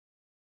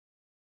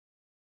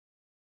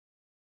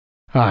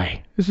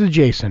Hi, this is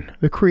Jason,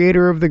 the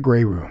creator of the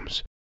Grey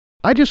Rooms.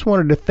 I just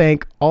wanted to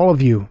thank all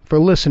of you for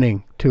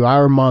listening to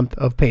our month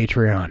of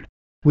Patreon.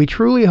 We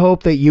truly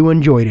hope that you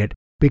enjoyed it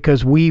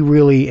because we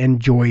really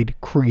enjoyed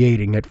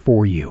creating it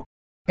for you.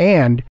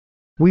 And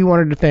we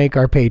wanted to thank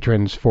our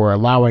patrons for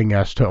allowing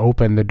us to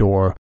open the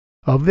door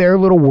of their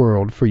little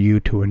world for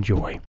you to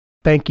enjoy.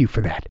 Thank you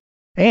for that.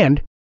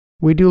 And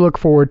we do look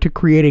forward to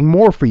creating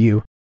more for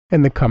you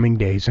in the coming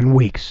days and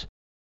weeks.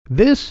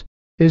 This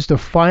is the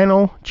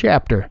final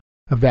chapter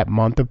of that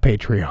month of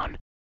Patreon.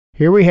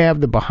 Here we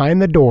have the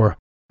behind the door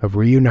of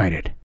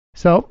Reunited.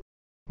 So,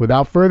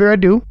 without further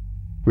ado,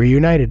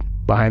 Reunited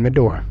behind the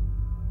door.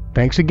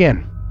 Thanks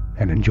again,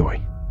 and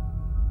enjoy.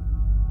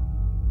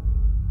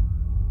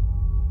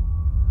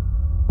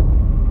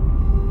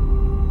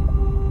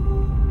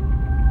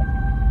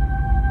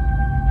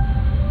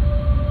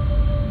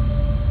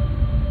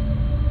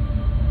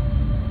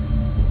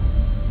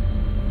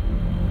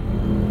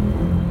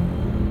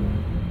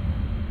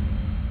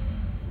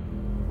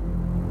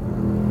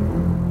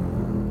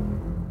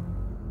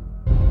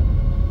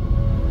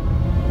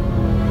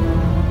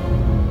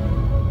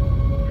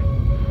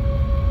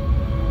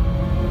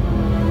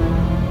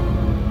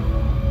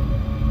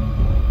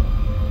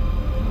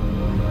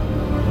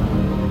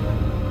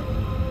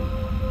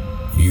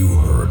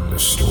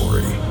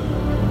 Story.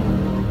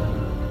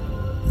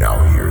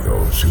 Now hear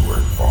those who were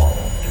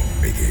involved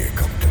in making it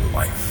come to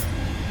life.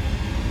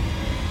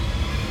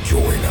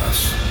 Join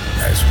us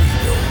as we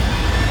go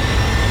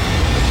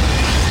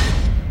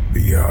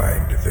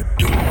behind the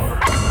door.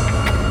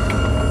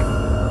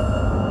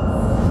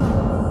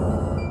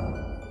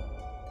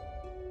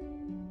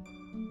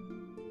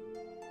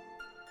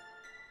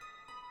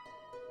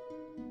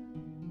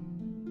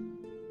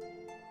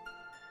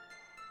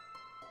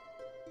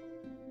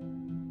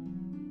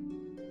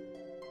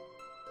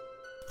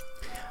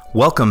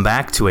 Welcome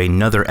back to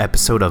another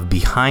episode of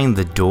Behind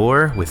the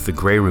Door with the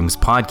Grey Rooms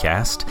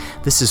podcast.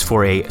 This is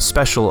for a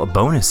special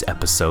bonus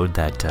episode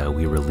that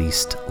we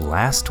released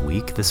last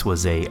week. This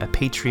was a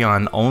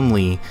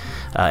Patreon-only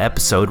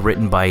episode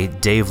written by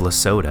Dave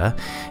Lasota,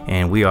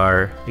 and we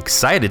are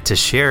excited to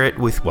share it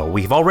with, well,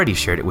 we've already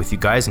shared it with you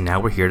guys, and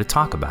now we're here to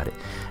talk about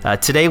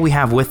it. Today we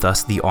have with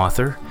us the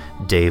author,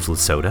 Dave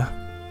Lasota.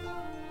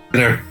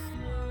 There.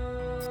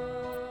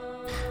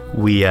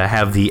 We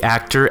have the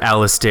actor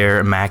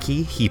Alistair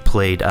Mackey. He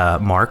played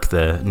Mark,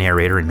 the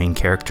narrator and main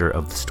character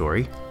of the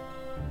story.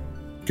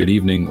 Good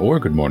evening or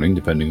good morning,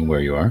 depending on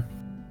where you are.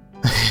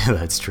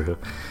 That's true.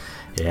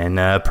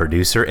 And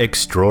producer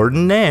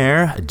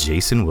extraordinaire,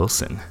 Jason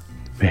Wilson.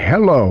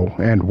 Hello,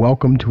 and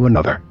welcome to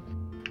another.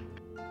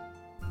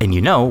 And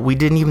you know, we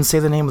didn't even say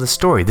the name of the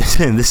story.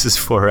 This is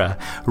for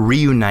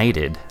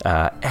Reunited.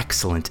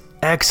 Excellent,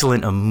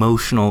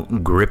 emotional,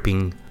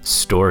 gripping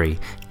story.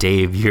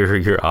 Dave,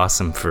 you're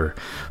awesome for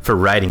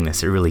writing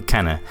this. It really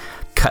kind of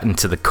cut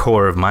into the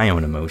core of my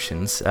own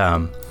emotions.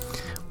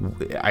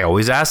 I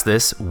always ask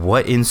this: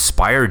 what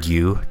inspired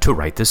you to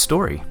write this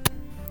story?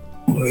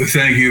 Well,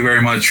 thank you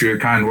very much for your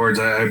kind words.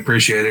 I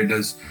appreciate it,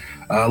 as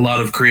a lot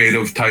of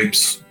creative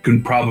types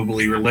can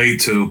probably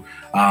relate to.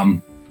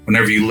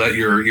 Whenever you let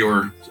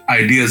your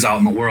ideas out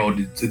in the world,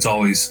 it's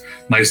always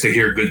nice to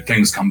hear good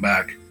things come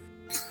back.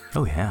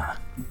 Oh yeah.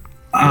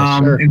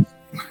 Yes,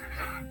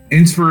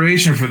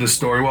 Inspiration for the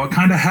story, well, it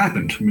kind of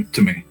happened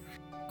to me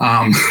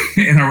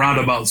in a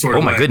roundabout sort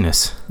of way. Oh my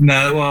goodness.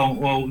 No,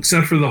 well,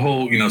 except for the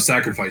whole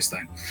sacrifice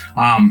thing.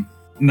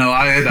 No,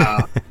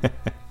 I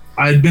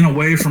had been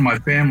away from my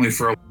family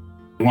for a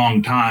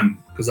long time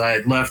because I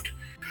had left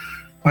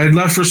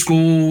for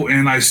school,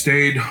 and I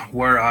stayed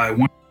where I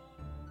went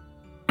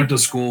to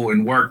school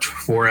and worked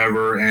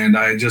forever, and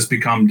I had just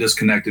become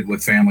disconnected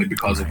with family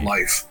because of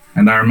life.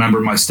 And I remember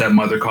my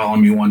stepmother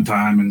calling me one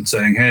time and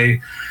saying,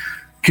 "Hey,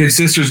 kid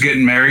sister's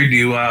getting married. Do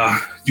you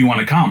want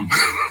to come?"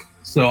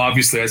 So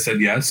obviously I said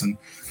yes. And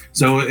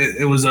so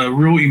it was a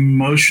real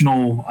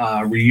emotional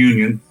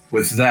reunion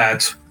with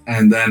that.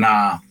 And then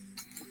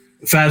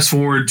fast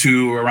forward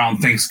to around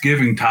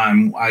Thanksgiving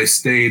time, I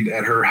stayed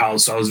at her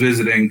house. I was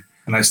visiting,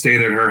 and I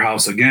stayed at her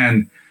house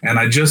again. And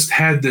I just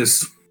had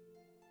this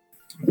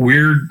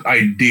weird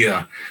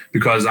idea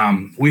because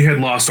we had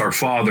lost our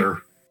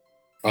father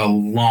a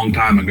long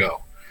time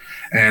ago.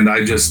 And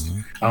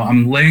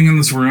I'm laying in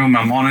this room,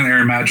 I'm on an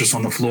air mattress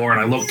on the floor, and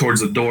I look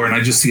towards the door, and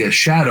I just see a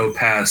shadow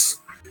pass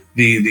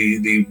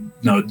the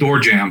door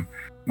jamb.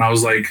 And I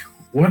was like,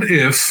 what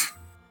if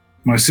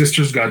my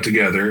sisters got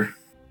together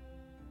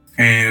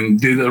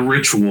and did a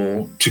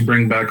ritual to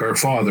bring back our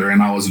father,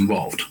 and I was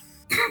involved?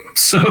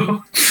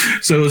 so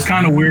it was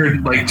kind of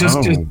weird, like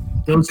just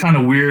those kind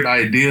of weird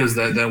ideas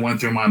that went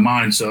through my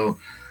mind. So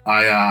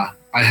I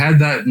had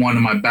that one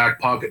in my back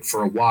pocket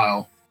for a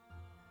while.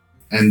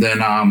 And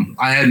then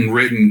I hadn't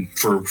written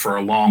for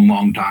a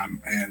long time,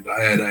 and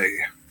I had a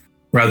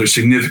rather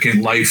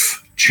significant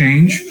life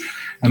change.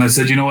 And I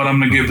said, you know what, I'm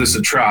going to give this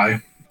a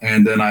try.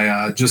 And then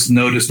I just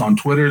noticed on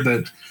Twitter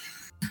that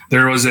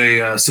there was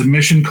a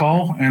submission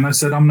call, and I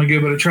said, I'm going to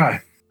give it a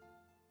try.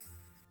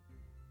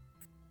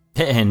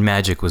 And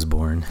magic was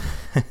born.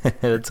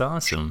 That's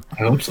awesome.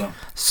 I hope so.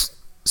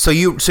 So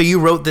you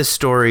wrote this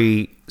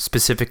story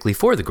specifically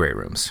for the Grey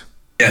Rooms?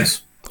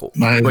 Yes.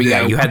 Well,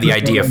 yeah, you had the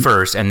idea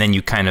first, and then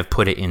you kind of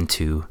put it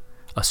into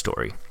a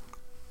story.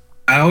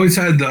 I always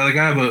had, I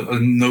have a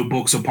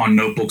notebooks upon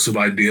notebooks of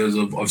ideas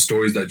of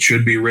stories that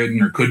should be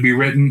written or could be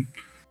written.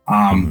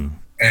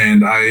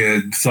 And I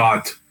had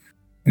thought,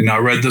 I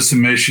read the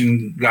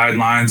submission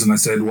guidelines and I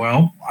said,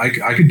 well, I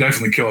could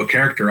definitely kill a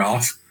character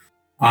off.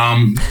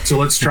 So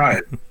let's try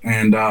it.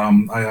 And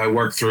I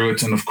worked through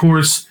it. And of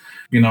course,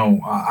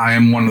 I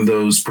am one of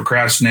those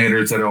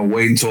procrastinators that will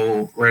wait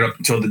right up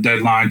until the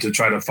deadline to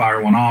try to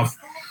fire one off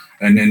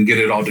and then get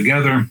it all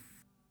together.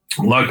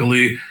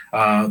 Luckily,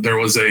 there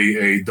was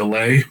a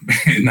delay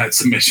in that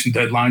submission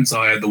deadline,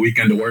 so I had the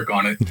weekend to work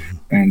on it.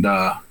 And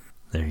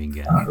there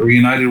you go.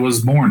 Reunited was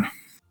born.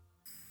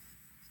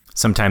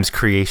 Sometimes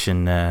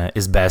creation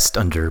is best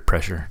under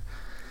pressure.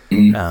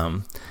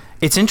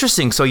 It's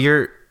interesting. So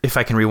if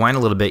I can rewind a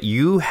little bit,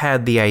 you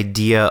had the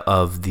idea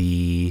of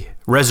the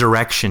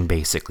resurrection,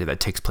 basically, that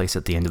takes place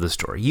at the end of the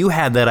story. You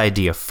had that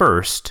idea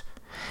first,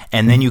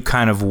 and then you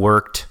kind of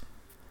worked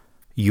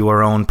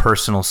your own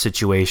personal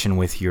situation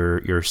with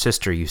your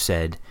sister, you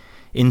said,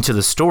 into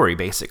the story,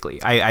 basically.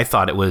 I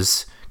thought it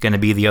was going to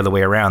be the other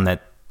way around,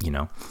 that,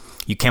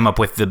 you came up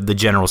with the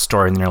general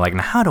story, and then you're like,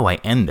 now how do I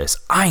end this?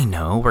 I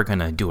know, we're going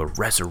to do a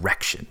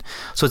resurrection.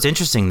 So it's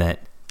interesting that,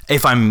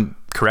 if I'm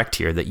correct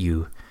here, that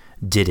you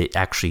did it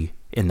actually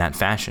in that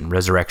fashion,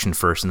 resurrection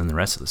first and then the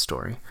rest of the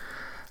story.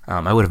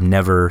 I would have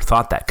never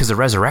thought that, because the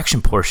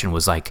resurrection portion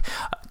was like,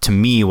 to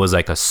me, was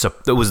like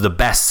it was the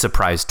best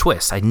surprise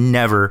twist. I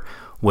never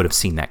would have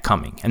seen that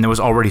coming. And there was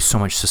already so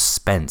much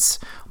suspense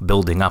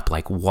building up.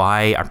 Like,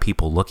 why are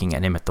people looking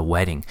at him at the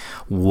wedding?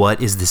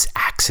 What is this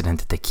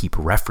accident that they keep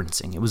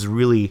referencing? It was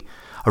really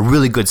a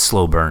really good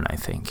slow burn, I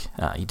think.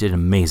 You did an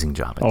amazing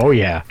job at that.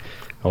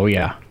 Oh,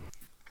 yeah.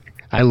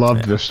 I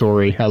loved the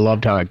story. I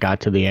loved how it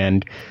got to the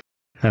end.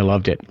 I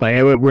loved it.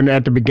 Like, when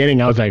at the beginning,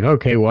 I was like,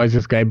 okay, why is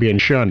this guy being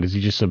shunned? Is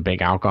he just a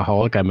big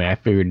alcoholic? I mean, I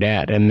figured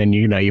that. And then,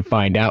 you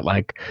find out,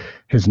 like,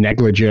 his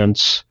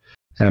negligence,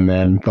 and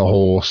then the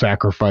whole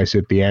sacrifice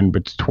at the end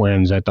with the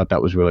twins. I thought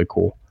that was really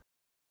cool.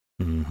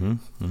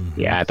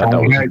 Yeah, I thought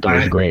that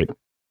was great.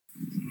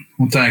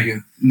 Well, thank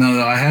you.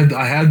 No, I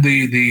had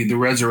the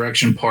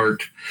resurrection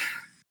part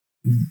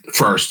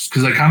first,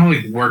 because I kind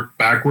of like work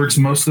backwards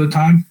most of the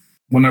time.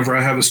 Whenever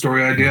I have a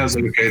story idea, I was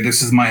like, okay,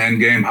 this is my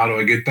end game. How do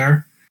I get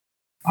there?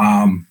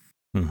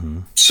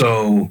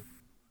 So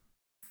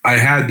I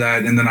had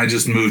that, and then I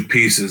just moved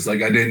pieces.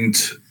 Like, I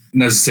didn't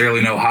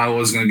necessarily know how I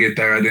was going to get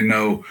there. I didn't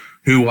know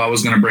who I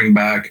was going to bring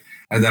back.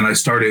 And then I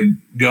started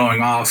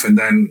going off, and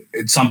then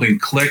something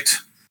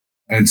clicked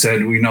and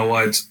said, well, you know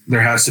what?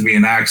 There has to be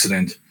an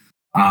accident.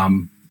 Why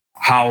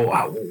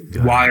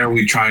are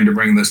we trying to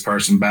bring this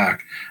person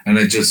back? And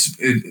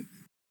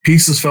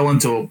pieces fell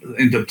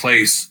into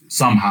place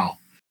somehow.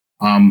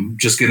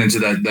 Just get into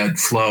that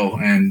flow,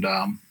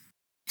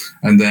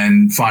 and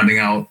then finding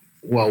out,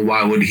 well,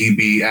 why would he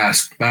be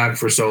asked back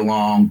for so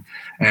long?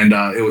 And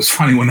it was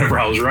funny, whenever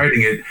I was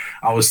writing it,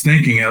 I was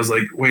thinking, I was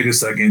like, wait a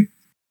second,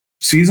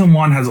 season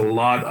 1 has a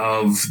lot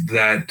of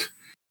that,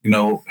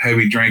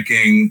 heavy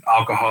drinking,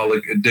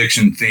 alcoholic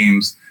addiction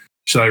themes.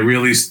 Should I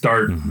really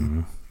start,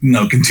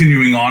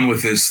 continuing on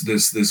with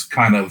this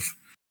kind of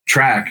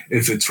track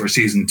if it's for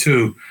season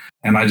 2?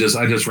 And I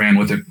just ran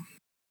with it.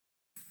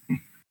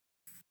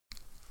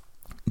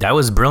 That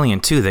was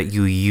brilliant too, that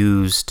you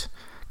used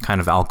kind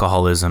of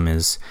alcoholism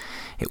as,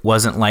 it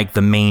wasn't like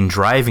the main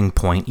driving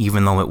point,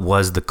 even though it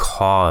was the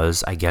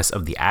cause, I guess,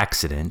 of the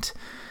accident.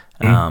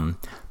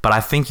 But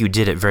I think you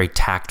did it very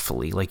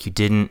tactfully. Like, you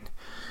didn't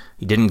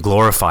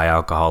glorify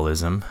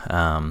alcoholism.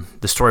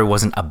 The story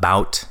wasn't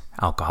about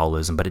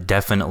alcoholism, but it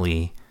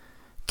definitely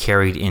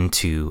carried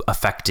into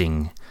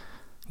affecting,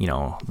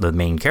 the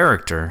main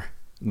character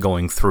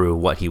going through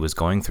what he was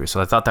going through. So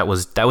I thought that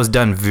was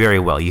done very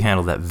well. You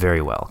handled that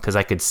very well, because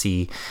I could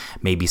see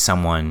maybe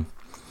someone,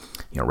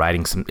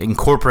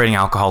 incorporating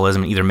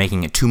alcoholism, either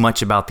making it too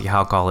much about the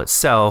alcohol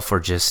itself, or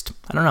just,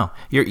 I don't know.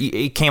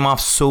 It came off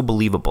so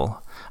believable.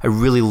 I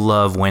really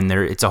love when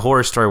it's a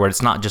horror story where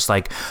it's not just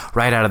like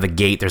right out of the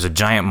gate, there's a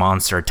giant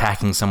monster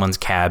attacking someone's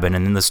cabin,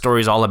 and then the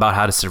story's all about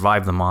how to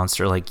survive the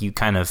monster. Like, you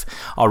kind of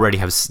already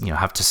have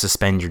to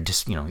suspend your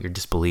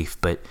disbelief.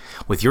 But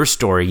with your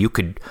story, you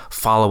could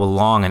follow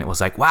along, and it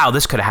was like, wow,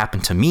 this could have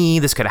happened to me,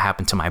 this could have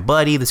happened to my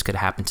buddy, this could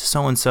have happened to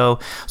so and so.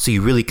 So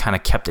you really kind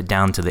of kept it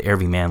down to the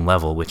everyman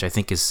level, which I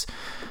think is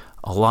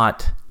a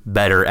lot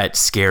better at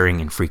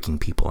scaring and freaking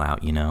people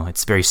out.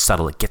 It's very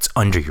subtle. It gets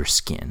under your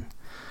skin.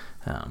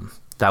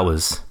 That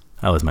was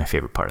my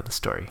favorite part of the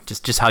story.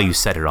 Just how you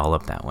set it all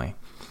up that way.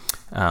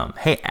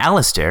 Hey,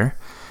 Alistair,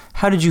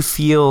 how did you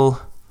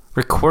feel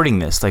recording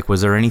this? Like,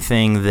 was there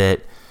anything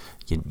that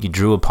you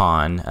drew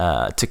upon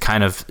to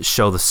kind of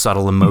show the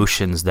subtle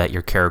emotions that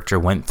your character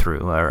went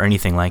through, or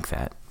anything like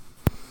that?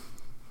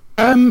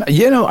 I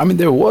mean,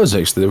 there was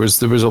actually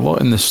there was a lot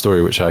in this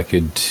story which I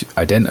could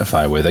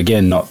identify with.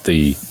 Again, not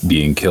the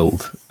being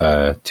killed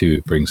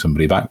to bring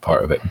somebody back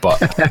part of it, but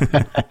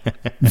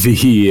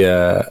the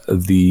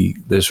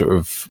sort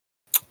of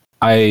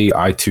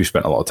I too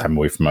spent a lot of time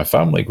away from my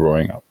family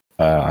growing up.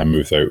 I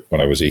moved out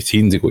when I was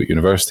 18 to go to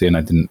university, and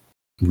I didn't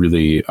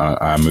really.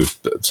 I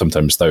moved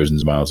sometimes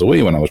thousands of miles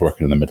away when I was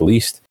working in the Middle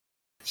East.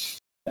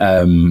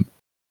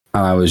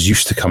 I was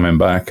used to coming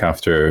back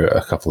after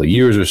a couple of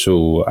years or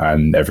so,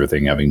 and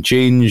everything having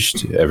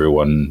changed,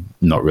 everyone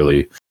not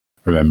really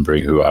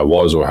remembering who I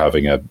was or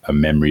having a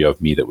memory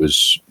of me that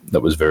was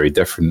very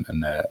different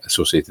and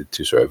associated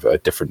to sort of a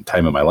different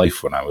time of my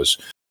life when I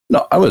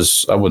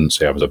wouldn't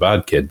say I was a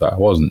bad kid, but I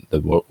wasn't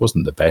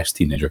the best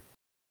teenager.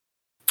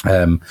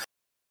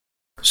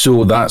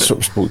 So that sort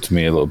of spoke to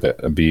me a little bit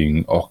of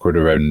being awkward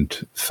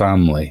around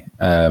family.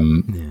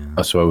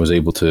 So I was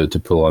able to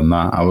pull on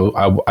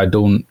that. I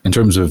don't, in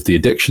terms of the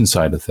addiction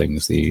side of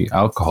things, the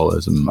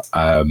alcoholism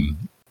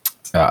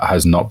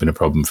has not been a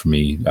problem for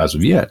me as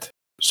of yet.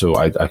 So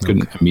I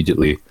couldn't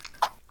immediately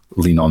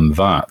lean on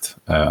that.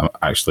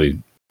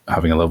 Actually,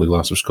 having a lovely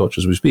glass of scotch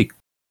as we speak.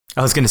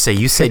 I was going to say,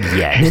 you said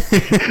yet.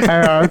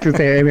 I was going to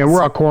say, man,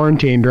 we're all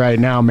quarantined right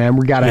now, man.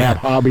 We got to have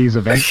hobbies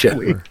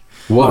eventually.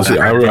 Well, see,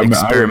 I remember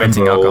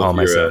experimenting alcohol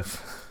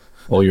myself.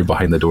 All you're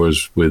behind the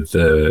doors with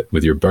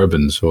your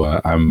bourbon, so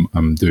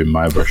I'm doing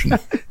my version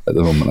at the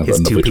moment. I've got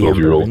another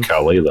 12-year-old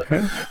Kalela.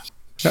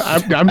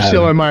 I'm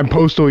still in my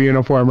postal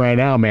uniform right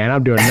now, man.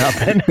 I'm doing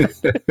nothing.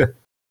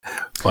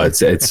 Well,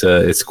 it's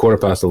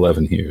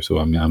 11:15 here, so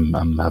I'm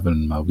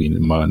having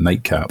my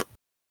nightcap.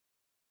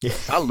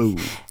 Hello.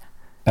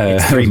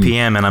 It's 3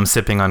 p.m. and I'm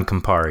sipping on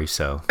Campari,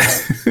 so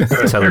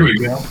There we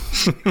go.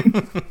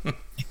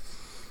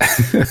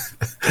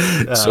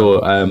 So,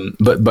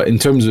 but in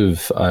terms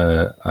of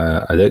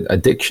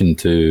addiction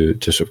to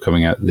sort of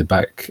coming out the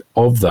back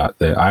of that,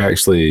 I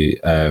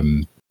actually I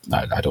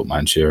don't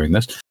mind sharing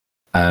this.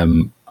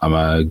 I'm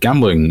a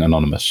Gambling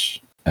Anonymous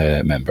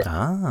member.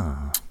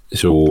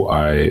 So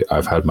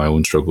I've had my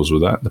own struggles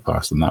with that in the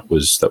past, and that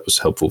was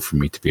helpful for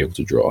me to be able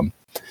to draw on.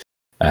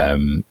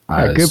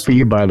 Good for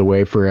you, by the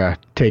way, for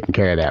taking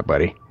care of that,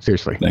 buddy.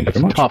 Seriously, Thank you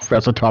very much.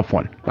 That's a tough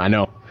one. I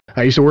know.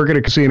 I used to work at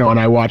a casino and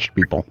I watched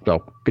people.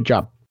 So good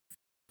job.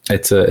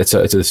 It's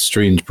a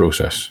strange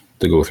process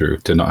to go through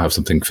to not have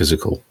something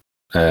physical,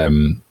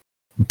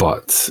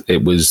 but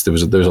there's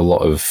a lot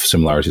of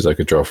similarities I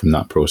could draw from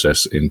that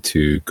process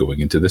into going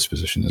into this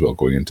position as well,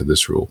 going into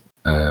this role,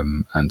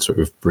 and sort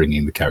of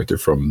bringing the character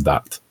from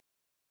that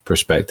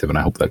perspective. And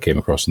I hope that came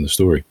across in the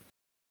story.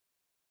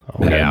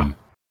 Oh, yeah.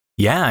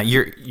 Yeah,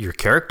 your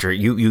character,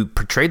 you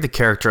portrayed the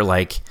character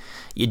like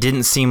it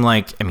didn't seem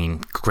like, I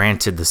mean,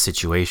 granted the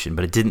situation,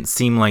 but it didn't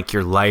seem like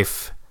your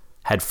life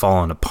had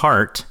fallen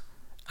apart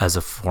as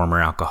a former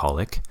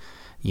alcoholic.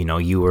 You know,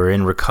 you were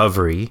in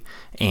recovery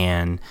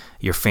and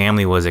your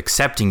family was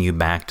accepting you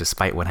back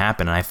despite what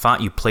happened. And I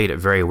thought you played it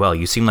very well.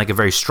 You seemed like a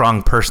very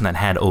strong person that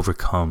had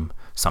overcome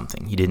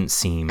something. You didn't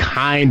seem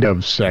kind of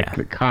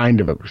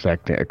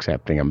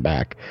accepting him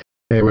back.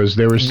 There was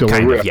still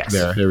a rift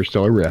there. There was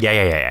still a rift.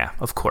 Yeah.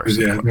 Of course.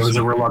 Yeah, there was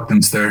a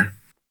reluctance there.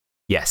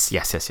 Yes.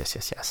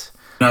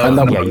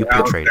 No, you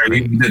portrayed it.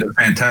 You did a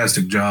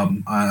fantastic job.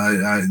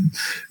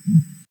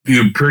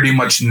 You pretty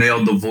much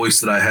nailed the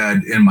voice that I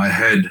had in my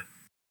head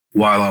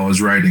while I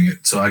was writing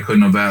it, so I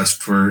couldn't have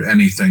asked for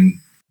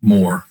anything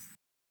more.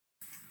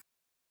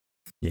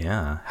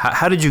 Yeah.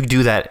 How did you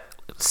do that?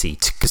 See,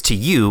 because to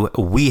you,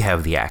 we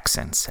have the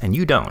accents, and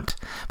you don't.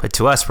 But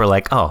to us, we're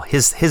like, oh,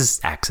 his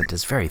accent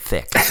is very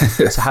thick.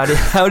 So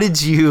how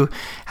did you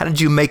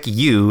make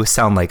you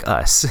sound like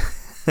us?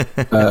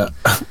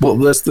 Well,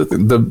 that's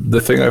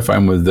the thing I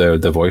find with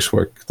the voice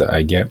work that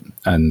I get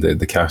and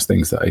the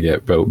castings that I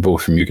get,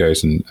 both from you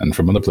guys and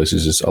from other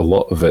places, is a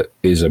lot of it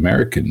is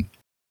American.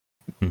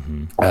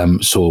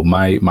 Mm-hmm. So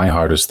my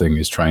hardest thing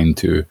is trying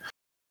to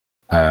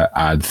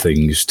add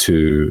things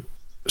to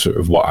sort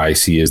of what I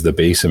see as the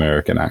base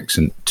American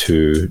accent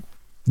to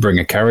bring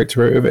a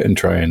character out of it and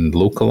try and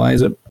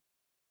localize it.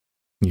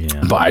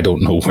 Yeah, but I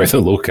don't know where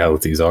the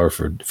localities are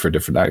for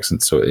different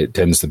accents, so it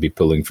tends to be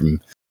pulling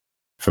from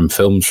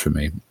films for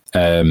me.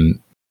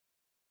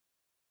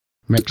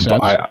 Makes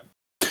sense. But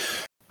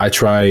I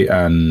try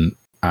and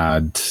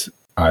add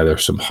either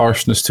some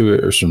harshness to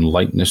it or some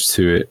lightness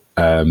to it.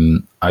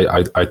 I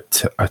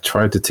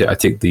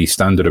take the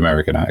standard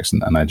American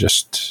accent and I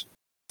just,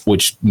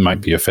 which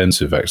might be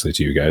offensive actually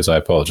to you guys. I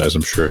apologize.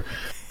 I'm sure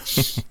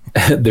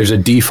there's a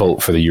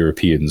default for the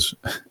Europeans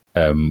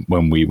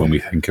when we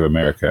think of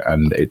America,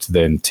 and it's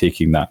then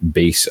taking that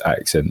base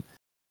accent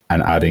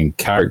and adding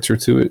character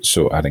to it,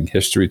 so adding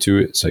history to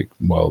it. It's like,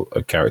 well,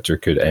 a character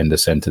could end a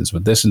sentence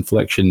with this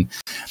inflection,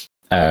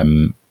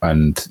 and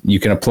you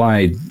can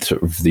apply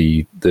sort of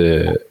the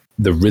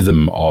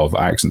rhythm of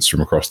accents from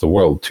across the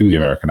world to the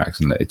American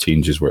accent. That it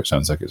changes where it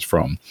sounds like it's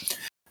from.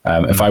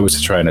 If I was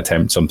to try and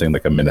attempt something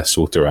like a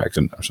Minnesota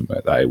accent or something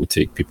like that, it would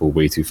take people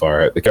way too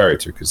far out the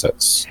character, because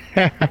that's...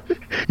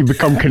 You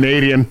become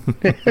Canadian.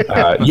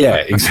 Yeah,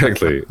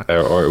 exactly.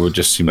 Or it would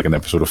just seem like an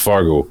episode of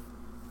Fargo,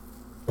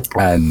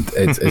 and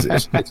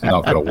it's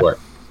not going to work.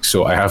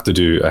 So I have to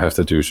do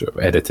sort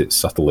of edit it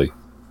subtly,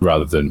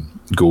 rather than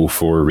go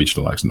for a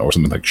regional accent or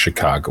something like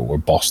Chicago or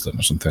Boston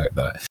or something like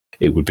that.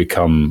 It would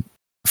become,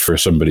 for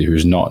somebody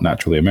who's not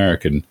naturally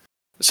American,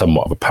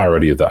 somewhat of a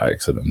parody of that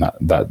accent, and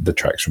that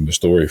detracts from the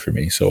story for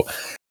me. So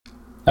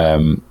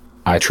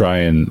I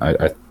try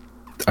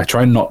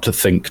not to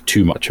think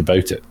too much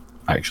about it,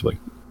 actually,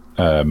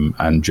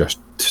 and just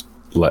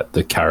let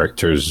the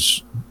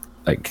characters,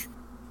 like,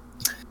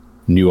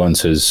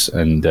 nuances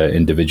and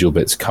individual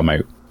bits come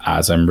out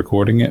as I'm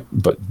recording it,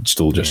 but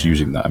still just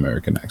using that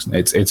American accent.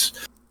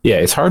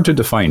 It's hard to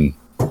define.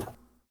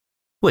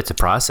 Well, it's a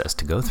process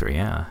to go through,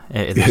 yeah.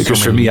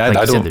 Because for me, I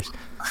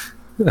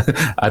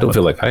don't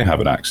feel like I have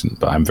an accent,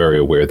 but I'm very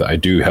aware that I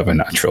do have a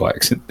natural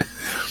accent.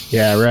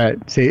 Yeah, right.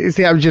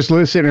 See, I was just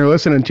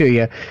listening to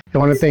you. And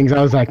one of the things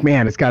I was like,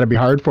 man, it's got to be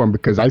hard for him,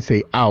 because I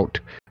say out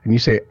and you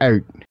say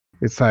out.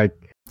 It's like,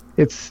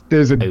 it's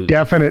a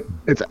definite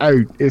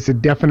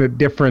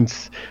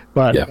difference.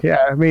 But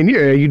yeah, I mean,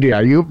 you do.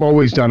 You've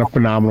always done a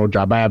phenomenal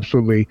job. I've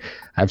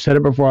said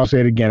it before, I'll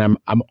say it again.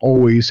 I'm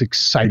always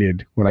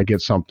excited when I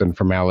get something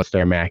from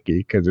Alistair Mackey,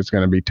 because it's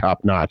going to be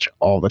top notch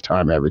all the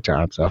time, every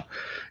time. So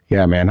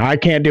yeah, man, I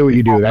can't do what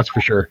you do. That's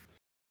for sure.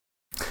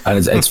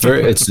 And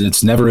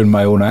it's never in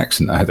my own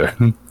accent either.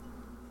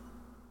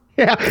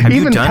 Yeah,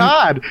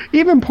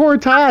 even poor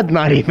Todd,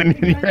 not even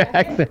in your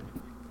accent.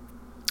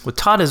 Well,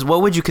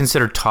 what would you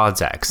consider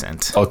Todd's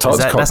accent? Oh, Todd's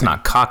Cockney. That's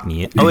not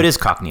Cockney. Oh, it is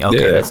Cockney.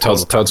 Okay. Yeah,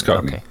 Todd's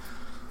Cockney.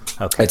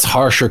 Okay. It's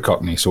harsher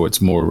Cockney, so it's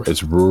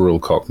rural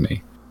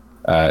Cockney.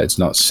 It's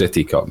not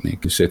city Cockney,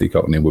 because city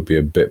Cockney would be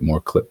a bit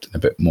more clipped and a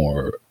bit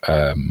more,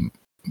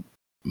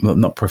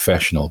 not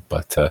professional,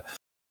 but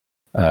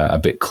a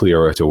bit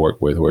clearer to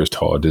work with, whereas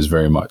Todd is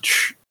very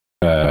much...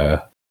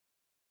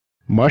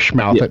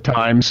 mushmouth at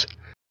times.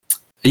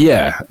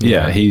 Yeah.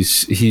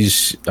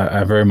 He's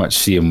I very much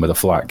see him with a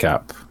flat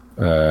cap.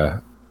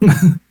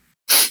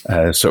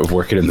 Sort of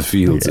working in the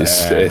fields.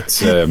 Yeah.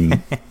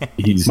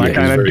 He's my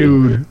kind of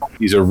dude.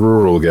 He's a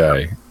rural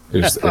guy.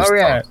 But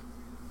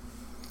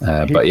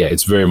yeah,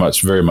 it's very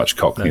much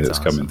Cockney that's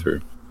awesome. Coming through.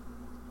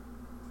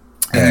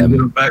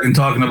 And back and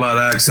talking about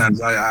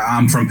accents,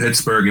 I'm from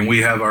Pittsburgh, and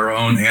we have our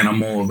own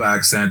animal of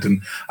accent,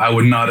 and I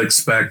would not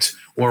expect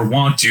or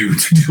want you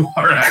to do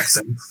our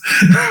accents.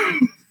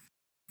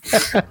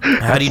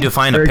 How do you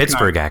define a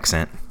Pittsburgh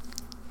accent?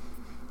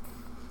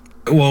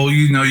 Well,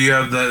 you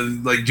have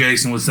like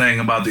Jason was saying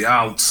about the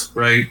outs,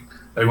 right?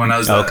 Everyone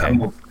has that.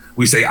 Okay.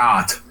 We say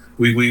out.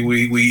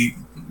 We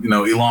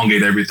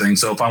elongate everything.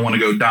 So if I want to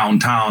go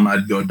downtown,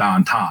 I'd go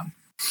downtown.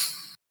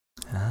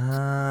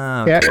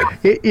 Okay.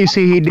 Yeah, you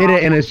see, he did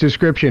it in his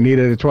description. He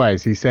did it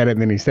twice. He said it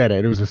and then he said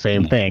it. It was the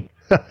same thing.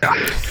 And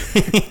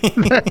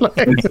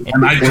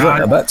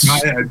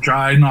I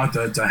try not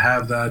to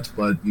have that,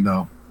 but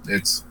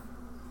it's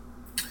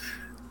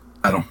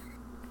I don't.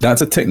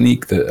 That's a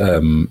technique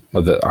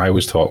that I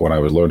was taught when I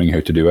was learning how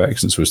to do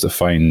accents, was to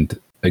find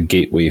a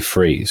gateway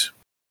phrase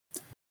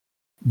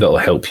that'll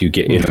help you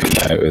get in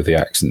and out of the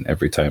accent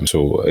every time.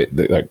 So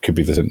that could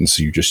be the sentence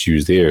you just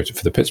used there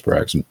for the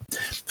Pittsburgh accent.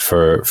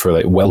 For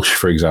like Welsh,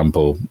 for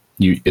example,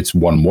 it's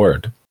one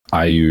word.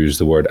 I use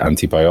the word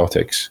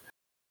antibiotics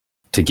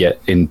to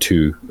get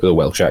into the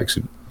Welsh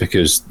accent,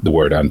 because the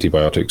word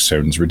antibiotics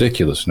sounds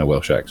ridiculous in a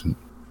Welsh accent.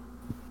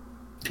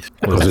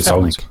 Because it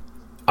sounds like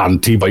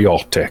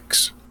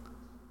antibiotics.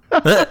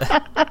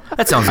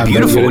 That sounds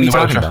beautiful. What are you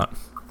talking about?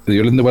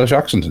 You're in the Welsh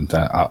accent, and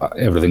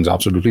everything's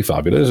absolutely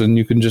fabulous, and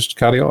you can just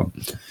carry on.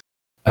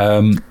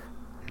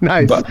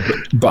 Nice. But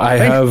I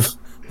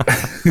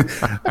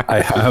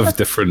have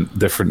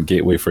different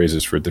gateway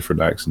phrases for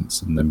different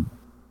accents, and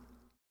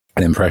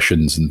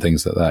impressions and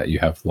things like that. You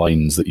have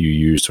lines that you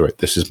use to,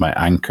 this is my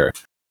anchor,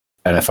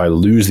 and if I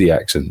lose the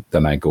accent,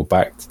 then I go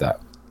back to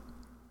that.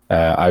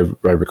 I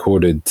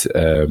recorded.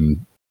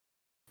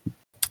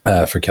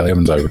 For Kelly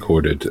Evans, I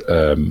recorded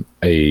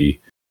a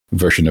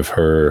version of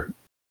her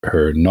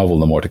novel,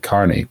 The Morte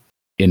Carne,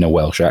 in a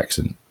Welsh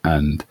accent,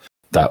 and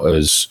that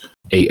was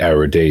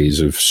 8-hour days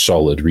of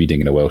solid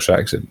reading in a Welsh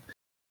accent.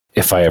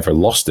 If I ever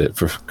lost it,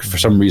 for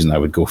some reason, I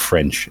would go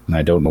French, and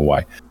I don't know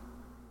why.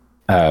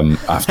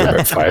 After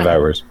about 5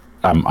 hours,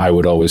 I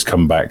would always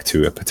come back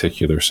to a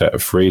particular set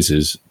of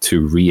phrases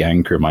to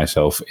re-anchor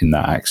myself in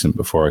that accent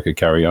before I could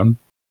carry on.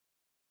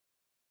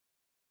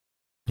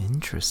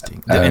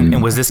 Interesting.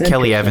 And was this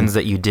Kelly Evans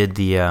that you did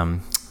the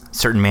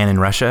Certain Man in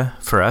Russia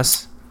for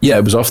us? Yeah,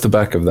 it was off the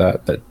back of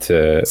that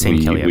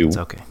Kelly Evans.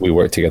 Okay. We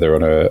worked together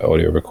on an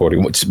audio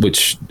recording, which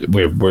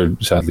we're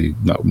sadly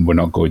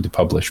not going to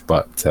publish,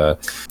 but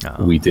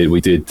we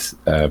did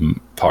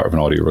part of an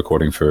audio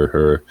recording for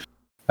her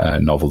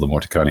novel, The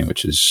Morte Carne,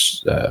 which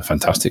is a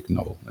fantastic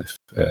novel.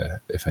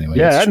 If anyone,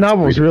 that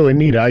novel was really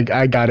neat.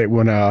 I got it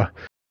when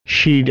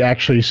she'd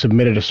actually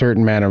submitted a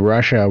certain man in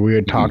Russia. We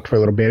had talked for a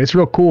little bit. It's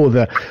real cool,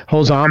 the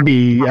whole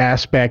zombie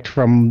aspect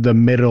from the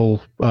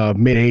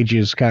mid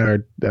ages, kind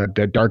of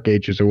the dark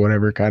ages or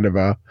whatever kind of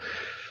a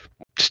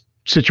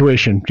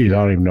situation. Geez, I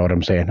don't even know what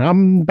I'm saying.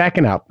 I'm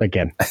backing out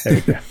again. There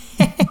you go.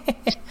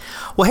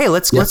 Well, hey,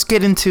 let's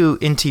get into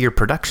your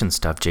production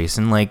stuff,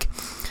 Jason. Like,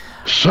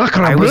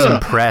 I was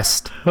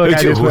impressed. Oh, I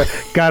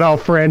just got all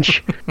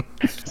French.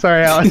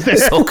 Sorry,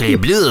 Alex. Okay,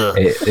 bleu.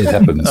 It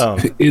happens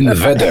in the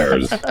weather.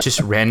 Just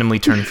randomly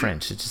turned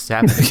French. It just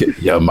happened.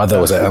 Your mother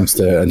was a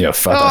hamster and your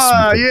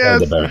father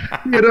yes,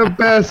 you're the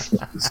best.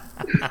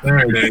 There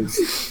it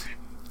is.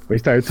 We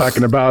started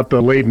talking about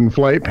the latent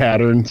flight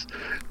patterns,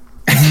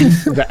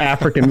 the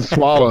African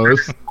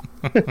swallows.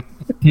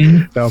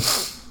 So,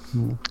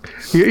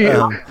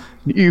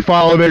 you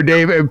follow there,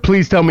 Dave.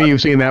 Please tell me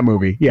you've seen that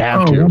movie. You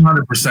have to.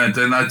 100%.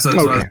 And that's okay.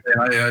 What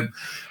I say.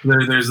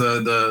 There's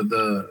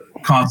the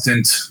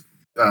constant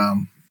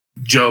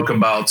joke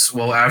about,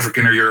 well,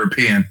 African or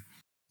European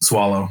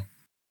swallow.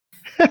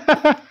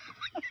 That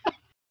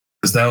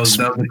was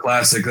a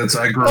classic. That's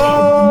I grew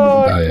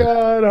up.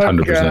 God,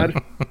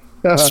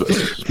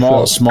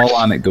 100%. Small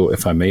anecdote,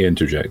 if I may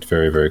interject,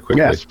 very, very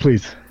quickly. Yes,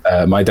 please.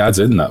 My dad's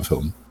in that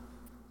film.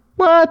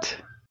 What?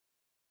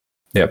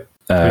 Yep.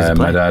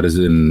 My dad is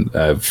in,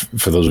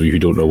 for those of you who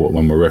don't know what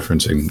one we're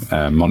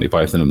referencing, Monty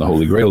Python and the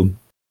Holy Grail.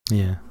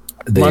 Yeah.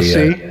 Must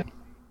see.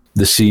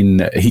 The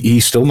scene,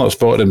 he's still not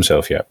spotted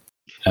himself yet.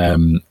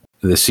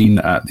 The scene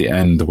at the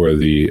end where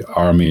the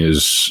army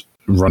is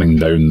running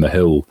down the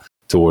hill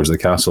towards the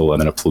castle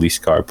and then a police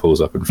car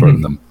pulls up in front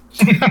of them.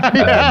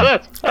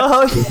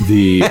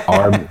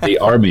 The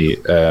army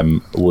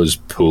was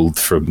pulled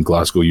from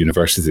Glasgow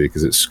University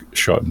because it's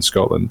shot in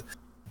Scotland.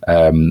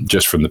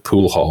 Just from the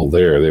pool hall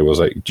there, they was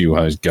like, do you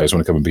guys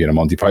want to come and be in a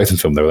Monty Python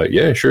film? They were like,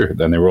 yeah, sure.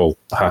 Then they were all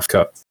half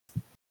cut.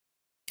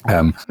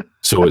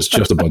 So it's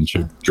just a bunch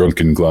of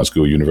drunken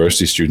Glasgow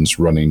University students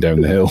running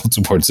down the hill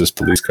towards this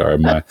police car,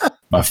 and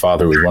my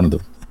father was one of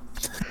them.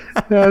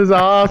 That is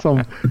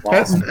awesome.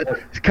 That's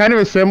kind of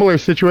a similar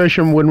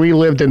situation when we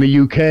lived in the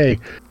UK.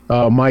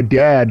 My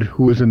dad,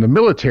 who was in the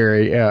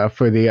military at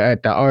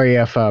the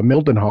RAF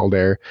Mildenhall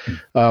there,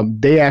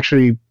 they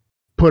actually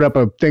put up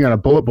a thing on a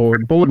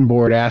bulletin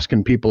board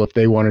asking people if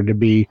they wanted to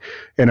be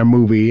in a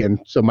movie. And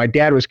so my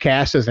dad was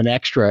cast as an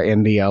extra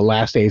in the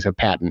Last Days of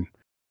Patton.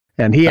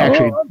 And he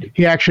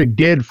actually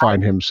did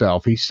find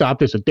himself. He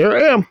stopped and said, there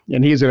I am.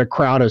 And he's in a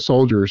crowd of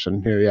soldiers.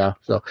 And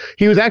so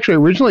he was actually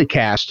originally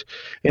cast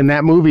in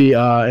that movie,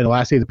 in the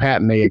Last Days of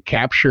Patton. They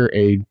capture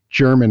a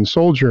German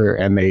soldier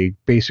and they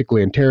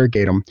basically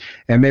interrogate him.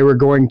 And they were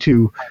going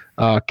to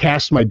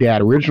cast my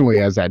dad originally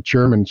as that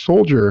German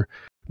soldier,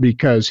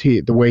 because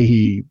the way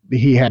he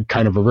had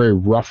kind of a very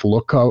rough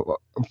look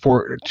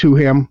to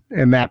him,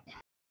 and that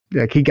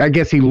I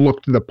guess he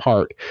looked the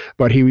part,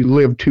 but he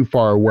lived too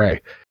far away,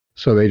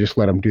 so they just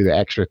let him do the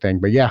extra thing.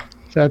 But yeah,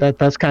 so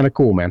that's kind of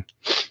cool, man.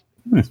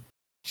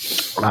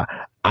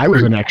 I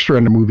was an extra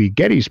in the movie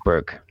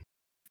Gettysburg.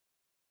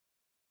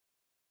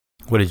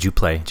 What did you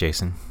play,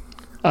 Jason?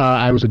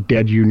 I was a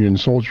dead Union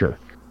soldier.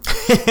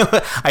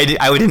 I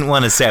didn't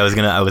want to say I was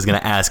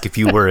gonna ask if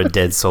you were a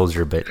dead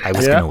soldier, but I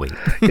was gonna wait.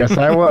 Yes,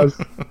 I was.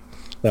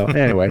 So,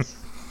 anyways,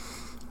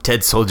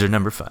 dead soldier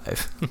number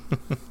 5.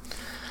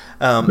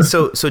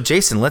 So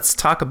Jason, let's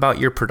talk about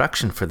your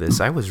production for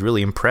this. I was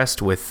really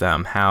impressed with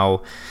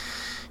how,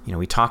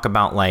 we talk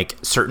about like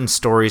certain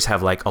stories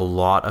have like a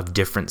lot of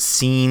different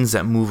scenes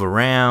that move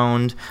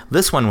around.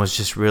 This one was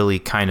just really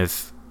kind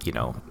of,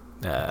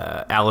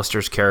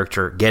 Alistair's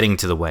character getting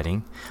to the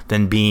wedding,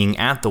 then being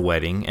at the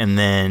wedding, and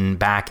then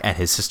back at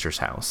his sister's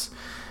house.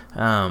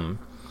 I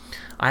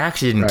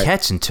actually didn't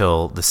catch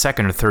until the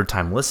second or third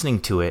time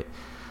listening to it,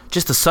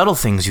 just the subtle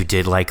things you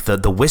did, like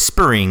the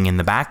whispering in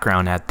the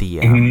background at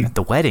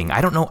the wedding. I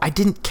don't know, I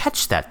didn't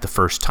catch that the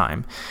first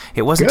time.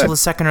 It wasn't until the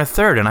second or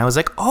third, and I was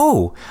like,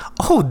 oh,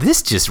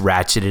 this just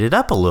ratcheted it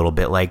up a little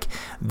bit. Like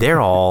they're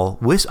all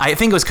I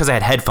think it was because I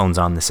had headphones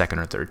on the second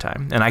or third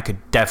time, and I could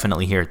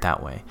definitely hear it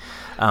that way.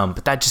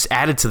 But that just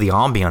added to the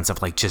ambiance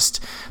of like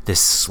just this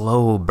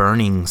slow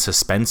burning,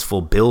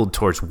 suspenseful build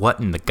towards what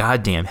in the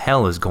goddamn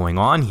hell is going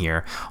on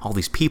here. All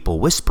these people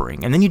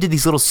whispering. And then you did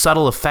these little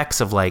subtle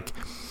effects of like,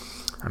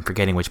 I'm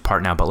forgetting which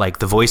part now, but like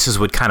the voices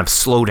would kind of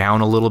slow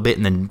down a little bit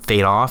and then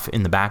fade off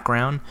in the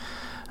background.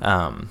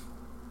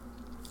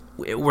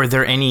 Were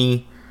there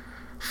any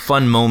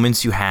fun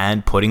moments you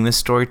had putting this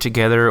story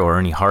together, or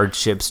any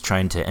hardships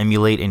trying to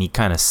emulate any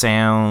kind of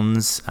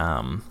sounds?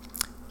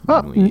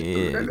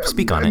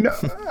 Speak on it.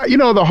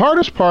 The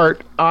hardest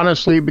part,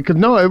 honestly, because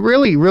I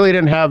really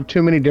didn't have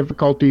too many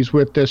difficulties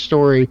with this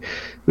story,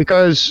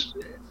 because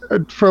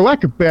for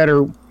lack of a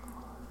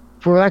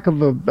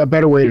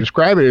better way to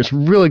describe it, it's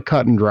really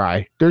cut and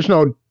dry. There's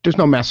no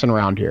messing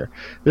around here.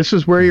 This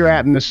is where you're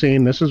at in the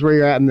scene. This is where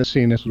you're at in the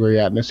scene. This is where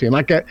you're at in the scene.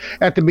 Like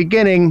at the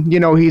beginning,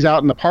 he's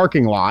out in the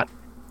parking lot,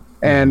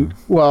 and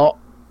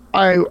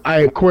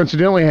I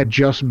coincidentally had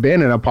just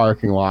been in a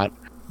parking lot,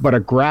 but a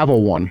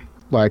gravel one.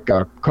 like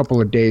a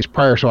couple of days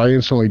prior, so I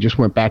instantly just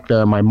went back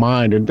there in my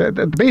mind.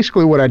 And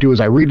basically what I do is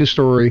I read the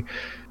story,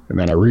 and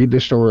then I read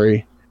the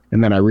story,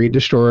 and then I read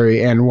the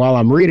story. And while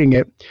I'm reading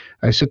it,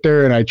 I sit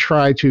there and I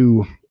try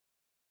to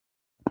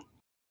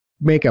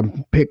make a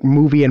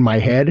movie in my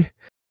head.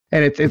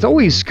 And it's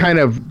always kind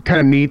of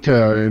neat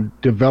to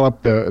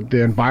develop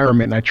the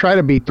environment. And I try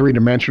to be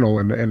three-dimensional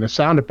in the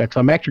sound effects.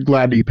 I'm actually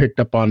glad that you picked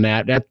up on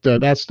that.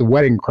 That's the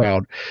wedding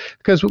crowd.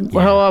 Because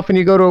how often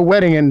you go to a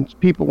wedding and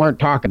people aren't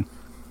talking?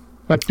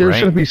 Like there's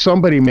going to be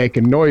somebody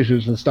making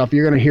noises and stuff.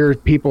 You're going to hear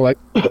people like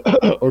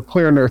or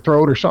clearing their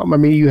throat or something. I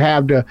mean,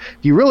 if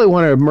you really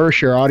want to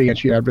immerse your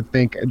audience, you have to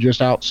think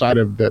just outside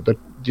of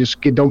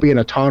don't be in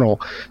a tunnel.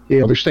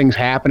 There's things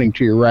happening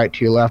to your right,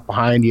 to your left,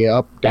 behind you,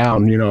 up,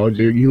 down.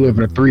 You live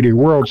in a 3D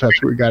world, so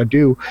that's what we got to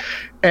do.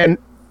 And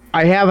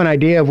I have an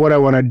idea of what I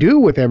want to do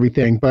with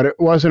everything, but it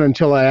wasn't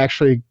until I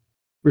actually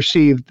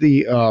received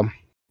the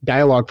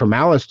dialogue from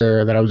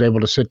Alistair that I was able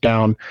to sit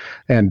down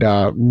and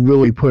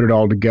really put it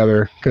all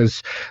together,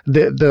 because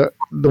the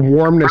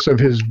warmness of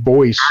his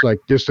voice, like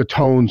just the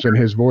tones in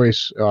his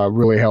voice,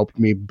 really helped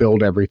me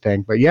build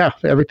everything. But yeah,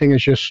 everything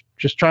is just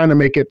trying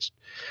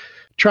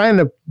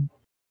to,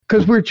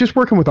 because we're just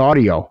working with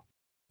audio.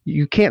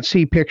 You can't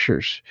see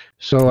pictures.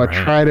 So I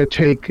try to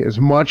take as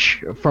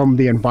much from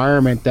the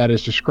environment that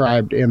is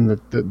described in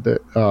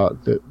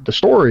the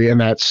story in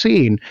that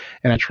scene,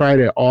 and I try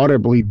to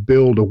audibly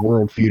build a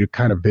world for you to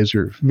kind of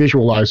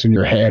visualize in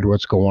your head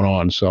what's going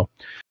on. So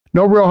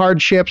no real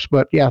hardships,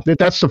 but yeah,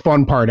 that's the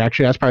fun part.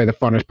 Actually, that's probably the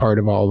funnest part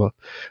of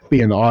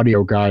being the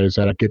audio guy, is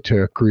that I get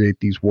to create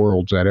these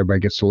worlds that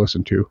everybody gets to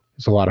listen to.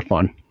 It's a lot of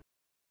fun.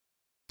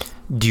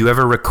 Do you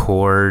ever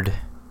record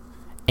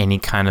any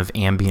kind of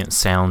ambient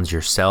sounds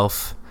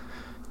yourself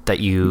that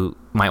you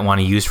might want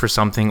to use for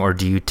something, or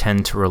do you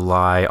tend to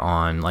rely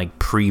on like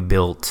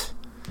pre-built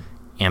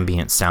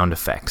ambient sound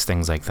effects,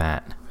 things like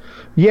that?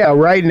 Yeah,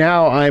 right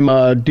now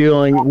I'm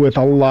dealing with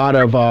a lot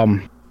of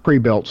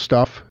pre-built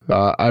stuff.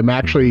 I'm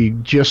actually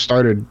just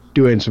started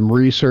doing some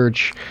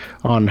research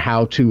on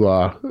how to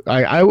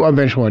I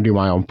eventually want to do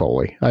my own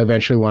Foley. I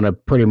eventually want to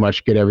pretty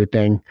much get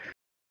everything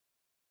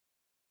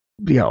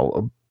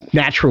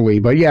naturally.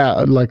 But yeah,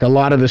 like a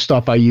lot of the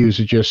stuff I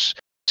use is just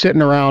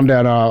sitting around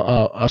at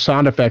a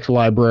sound effects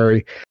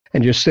library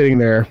and just sitting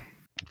there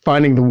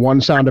finding the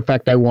one sound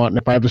effect I want.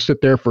 And if I have to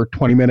sit there for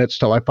 20 minutes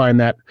till I find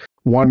that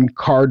one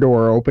car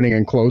door opening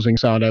and closing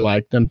sound I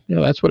like, then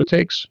that's what it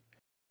takes.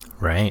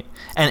 Right.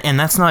 And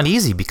that's not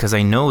easy, because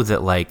I know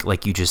that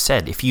like you just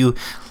said,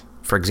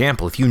 for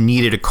example, if you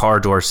needed a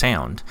car door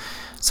sound,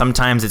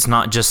 sometimes it's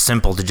not just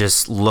simple to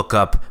just look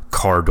up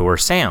car door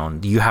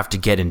sound. You have to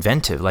get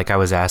inventive. Like I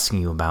was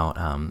asking you about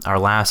our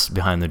last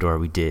Behind the Door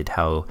we did,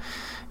 how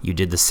you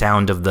did the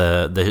sound of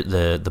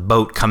the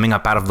boat coming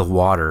up out of the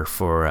water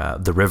for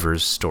the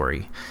Rivers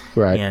story.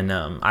 Right. And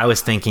I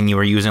was thinking you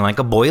were using like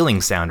a boiling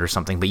sound or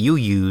something, but you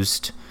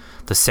used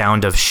the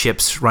sound of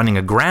ships running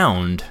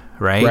aground,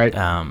 right? Right.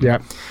 Yeah.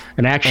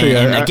 And actually,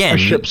 a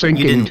ship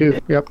sinking too.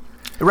 Yep.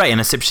 Right,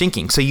 and a ship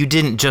sinking. So you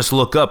didn't just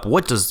look up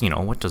what does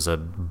a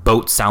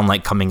boat sound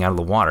like coming out of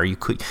the water.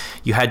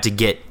 You had to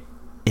get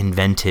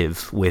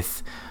inventive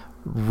with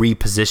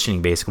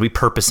repositioning, basically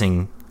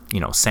repurposing,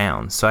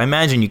 sounds. So I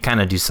imagine you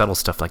kind of do subtle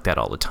stuff like that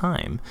all the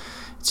time.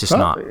 It's just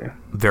not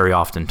very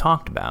often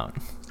talked about.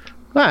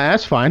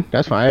 That's fine.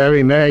 That's fine. I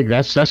mean,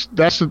 that's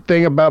the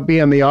thing about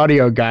being the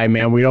audio guy,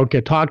 man. We don't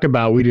get talked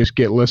about. We just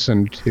get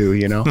listened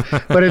to,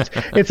 But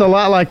it's a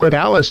lot like with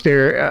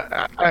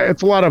Alistair.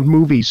 It's a lot of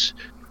movies.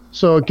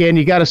 So again,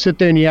 you got to sit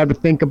there and you have to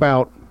think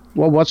about,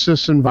 well, what's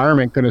this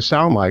environment going to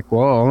sound like?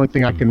 Well, the only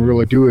thing I can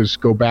really do is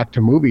go back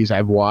to movies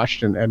I've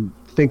watched and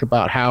think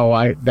about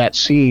how that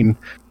scene,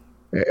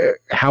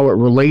 how it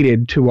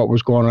related to what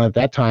was going on at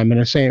that time.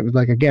 And the same,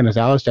 like again, as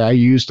Alistair, I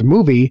used the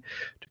movie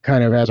to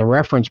kind of as a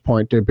reference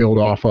point to build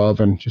off of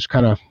and just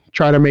kind of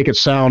try to make it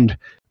sound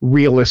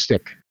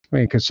realistic. I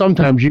mean, because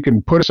sometimes you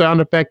can put a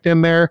sound effect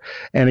in there.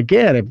 And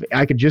again, if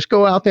I could just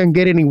go out there and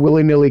get any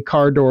willy-nilly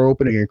car door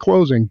opening and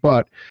closing,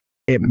 but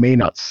it may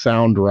not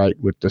sound right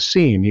with the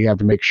scene. You have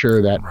to make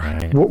sure that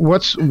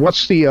what's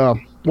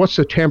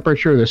the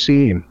temperature of the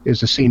scene? Is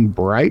the scene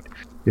bright?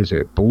 Is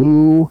it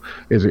blue?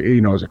 Is it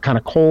is it kind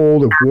of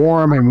cold or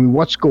warm? I mean,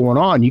 what's going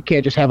on? You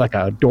can't just have like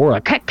a door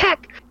like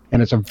cack,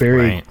 and it's a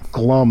very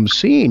glum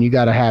scene. You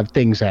got to have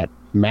things that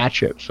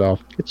match it. So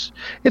it's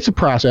a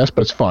process,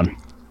 but it's fun.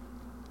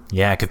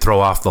 Yeah, it could throw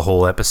off the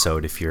whole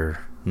episode if you're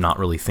not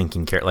really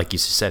thinking, like you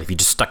said, if you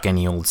just stuck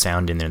any old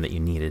sound in there that you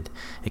needed,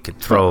 it could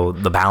throw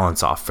the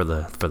balance off for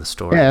the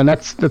story. Yeah, and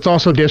that's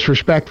also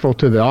disrespectful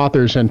to the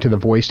authors and to the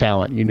voice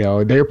talent.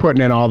 They're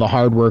putting in all the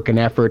hard work and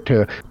effort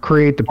to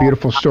create the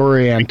beautiful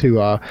story and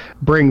to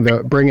bring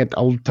it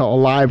to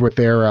alive with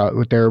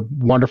their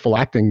wonderful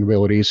acting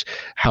abilities.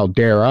 How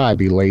dare I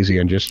be lazy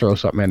and just throw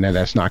something in there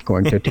that's not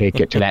going to take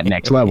it to that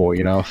next level?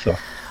 So.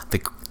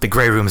 The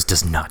Grey Rooms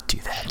does not do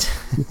that.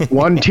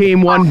 One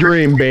team, one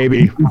dream,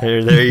 baby.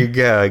 There you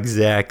go.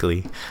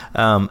 Exactly.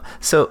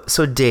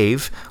 So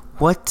Dave,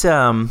 what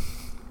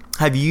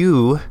have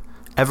you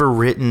ever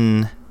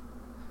written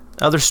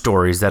other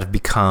stories that have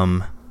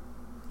become,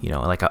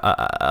 like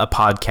a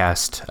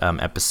podcast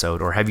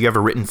episode? Or have you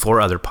ever written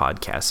for other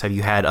podcasts? Have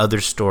you had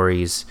other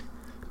stories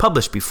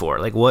published before?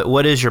 Like,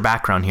 what is your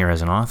background here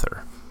as an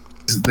author?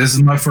 This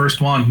is my first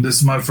one. This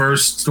is my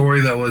first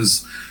story that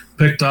was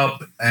picked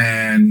up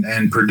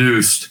and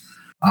produced.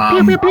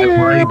 Thank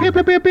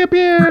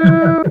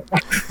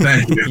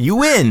you. You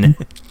win.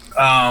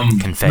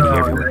 Confetti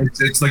everywhere.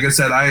 It's like I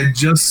said, I had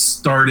just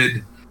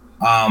started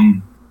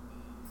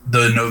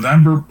the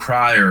November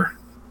prior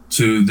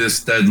to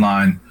this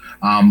deadline.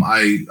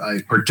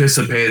 I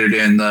participated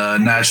in the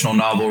National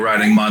Novel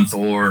Writing Month,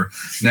 or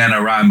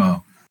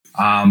NaNoWriMo,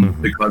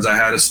 because I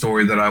had a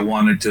story that I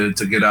wanted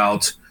to get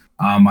out.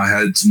 I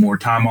had some more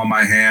time on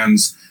my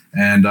hands,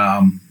 and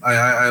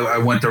I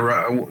went to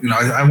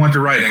I went to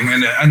writing,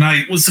 and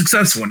I was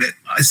successful in it.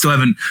 I still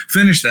haven't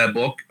finished that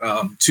book.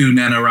 2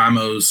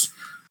 NaNoWriMos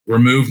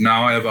removed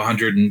now. I have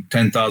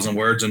 110,000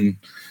 words and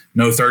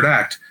no third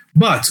act.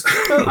 But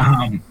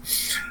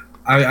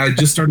I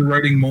just started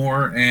writing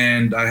more,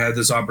 and I had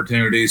this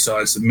opportunity, so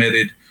I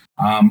submitted.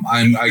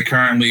 I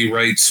currently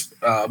write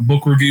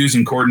book reviews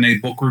and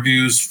coordinate book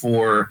reviews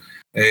for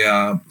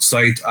a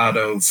site out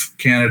of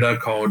Canada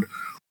called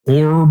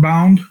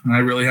Horrorbound, and I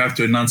really have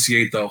to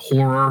enunciate the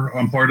horror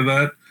on part of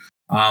that.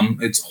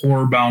 It's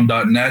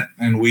horrorbound.net,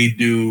 and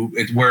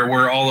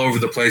we're all over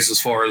the place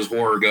as far as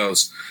horror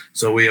goes.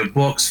 So we have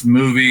books,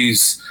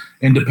 movies,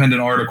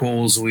 independent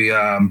articles.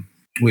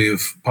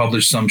 We've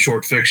published some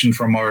short fiction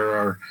from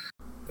our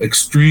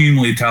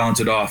extremely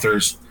talented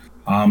authors.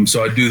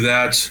 So I do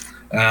that,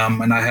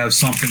 and I have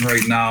something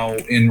right now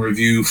in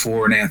review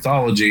for an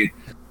anthology.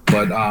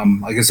 But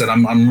like I said,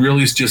 I'm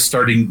really just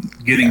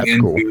getting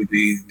into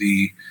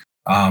the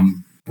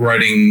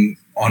writing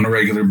on a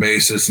regular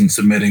basis and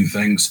submitting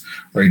things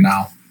right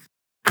now.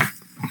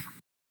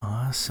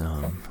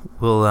 Awesome.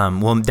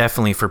 Well,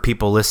 definitely, for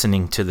people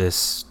listening to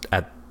this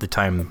at the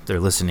time they're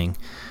listening,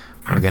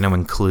 we're going to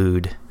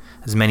include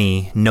as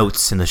many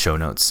notes in the show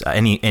notes,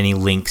 any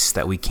links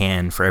that we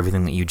can for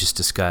everything that you just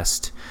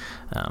discussed,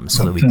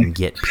 so that we can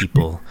get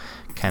people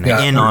kind of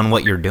in on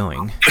what you're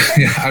doing.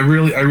 Yeah, I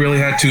really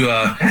had to.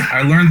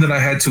 I learned that I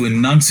had to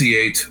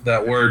enunciate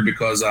that word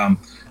because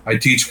I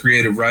teach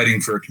creative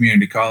writing for a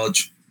community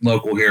college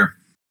local here.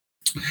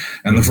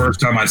 And the first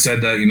time I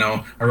said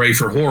that, I write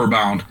for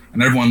Horrorbound,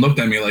 and everyone looked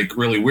at me like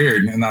really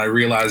weird, and then I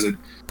realized it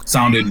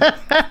sounded a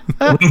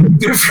little bit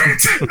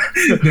different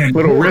than a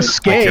little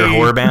risque. Like you're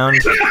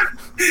Horrorbound.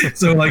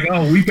 So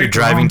you're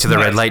driving to the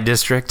red light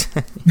district.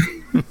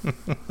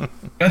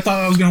 I thought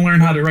I was going to learn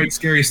how to write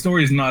scary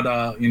stories,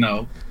 not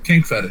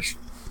kink fetish.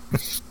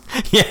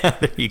 Yeah,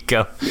 there you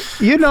go.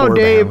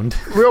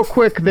 Dave, real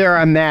quick there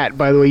on that,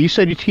 by the way, you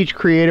said you teach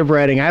creative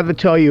writing. I have to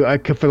tell you,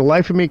 for the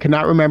life of me,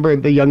 cannot remember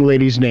the young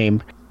lady's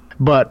name,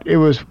 but it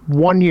was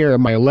one year,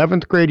 my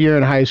 11th grade year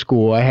in high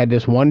school, I had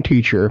this one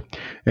teacher,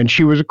 and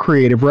she was a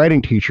creative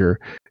writing teacher,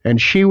 and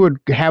she would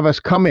have us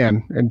come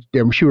in, and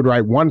she would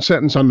write one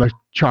sentence on the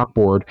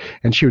chalkboard,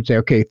 and she would say,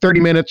 okay, 30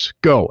 minutes,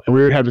 go. And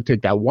we would have to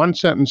take that one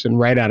sentence and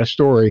write out a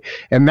story.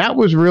 And that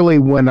was really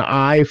when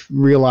I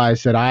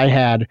realized that I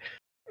had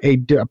a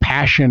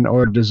passion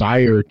or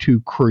desire to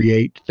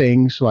create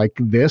things like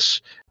this,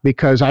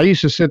 because I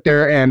used to sit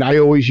there and I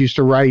always used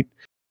to write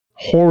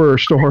horror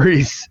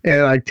stories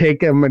and take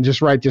them and just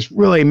write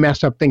really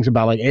messed up things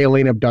about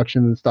alien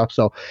abduction and stuff.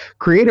 So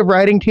creative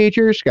writing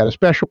teachers got a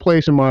special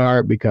place in my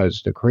heart,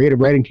 because the creative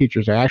writing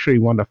teachers are actually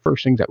one of the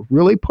first things that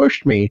really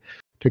pushed me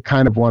to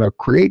kind of want to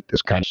create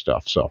this kind of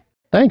stuff. So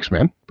thanks,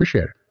 man.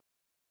 Appreciate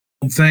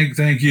it.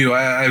 Thank you.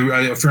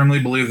 I firmly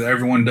believe that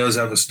everyone does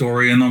have a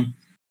story in them.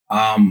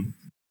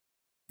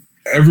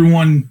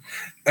 Everyone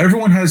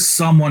has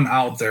someone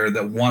out there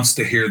that wants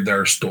to hear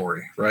their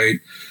story, right?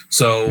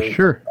 So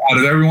sure. Out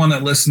of everyone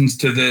that listens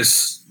to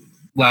this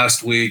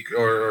last week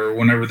or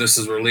whenever this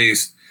is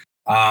released,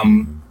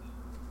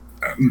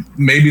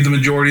 maybe the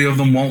majority of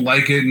them won't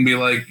like it and be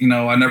like,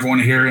 I never want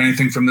to hear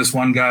anything from this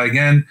one guy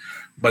again.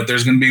 But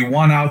there's going to be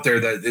one out there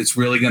that it's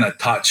really going to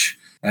touch,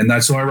 and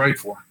that's who I write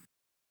for.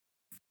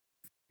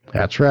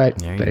 That's right.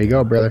 There you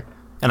go, brother.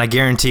 And I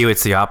guarantee you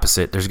it's the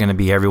opposite. There's going to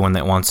be everyone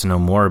that wants to know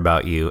more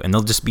about you, and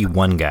there'll just be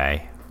one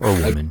guy or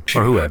woman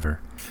or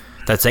whoever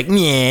that's like, yeah,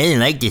 I didn't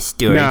like this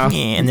story.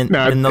 And then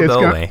they'll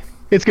go away.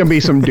 It's going to be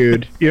some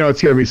dude.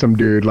 It's going to be some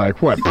dude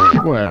like, what?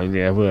 Well,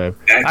 yeah, what?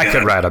 I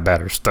could write a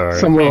better story.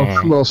 Some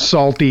little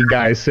salty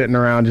guy sitting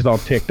around just all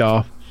ticked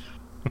off.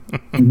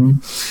 Mm-hmm.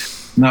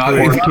 No,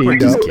 back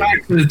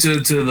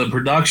to the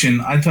production.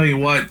 I tell you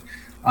what,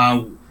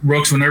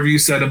 Brooks, whenever you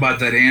said about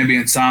that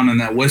ambient sound and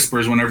that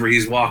whispers whenever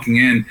he's walking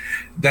in,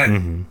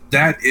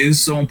 that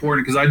is so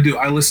important, because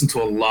I listen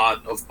to a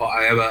lot of.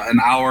 I have an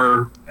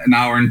hour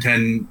and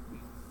 10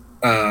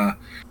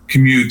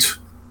 commute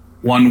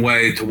one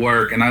way to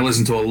work, and I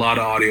listen to a lot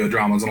of audio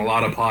dramas and a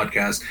lot of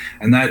podcasts,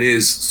 and that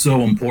is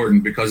so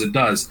important, because it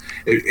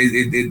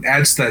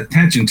adds that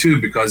tension too,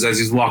 because as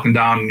he's walking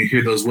down and you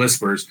hear those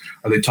whispers,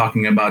 are they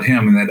talking about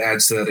him? And that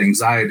adds to that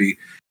anxiety,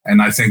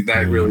 and I think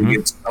that really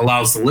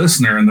allows the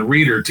listener and the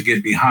reader to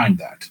get behind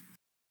that.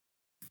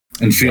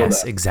 and feel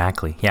Yes, that.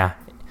 Exactly. Yeah.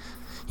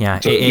 Yeah.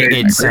 So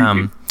It's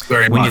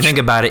very when much. you think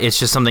about it, it's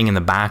just something in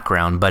the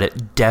background, but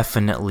it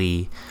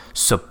definitely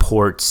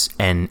supports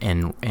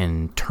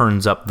and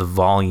turns up the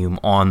volume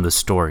on the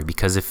story,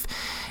 because if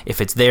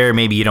it's there,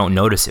 maybe you don't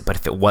notice it, but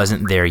if it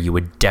wasn't there, you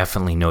would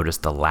definitely notice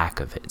the lack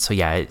of it. So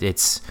yeah,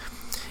 it's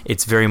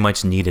very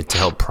much needed to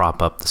help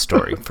prop up the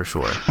story for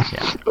sure.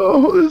 Yeah.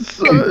 Oh, it's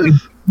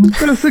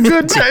a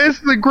good day.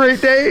 This is a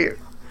great day.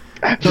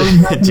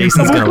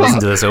 Jason's gonna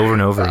listen to this over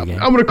and over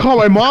again. I'm gonna call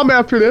my mom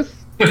after this.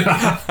 It's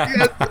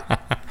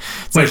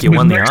like you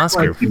won the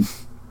Oscar.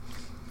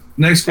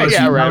 Next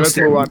question. Yeah, right. Let's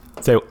move on.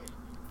 So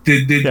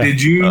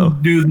Did you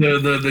do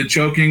the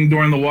choking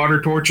during the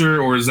water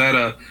torture, or is that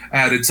a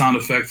added sound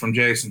effect from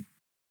Jason?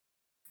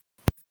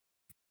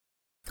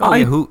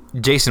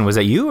 Jason, was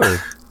that you or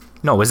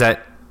no? Was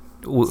that?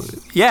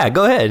 Yeah,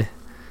 go ahead.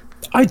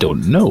 I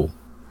don't know.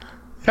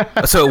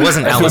 So it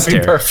wasn't To be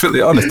Alistair.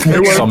 perfectly honest,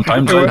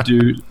 sometimes I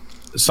do.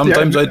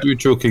 Sometimes I do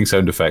choking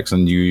sound effects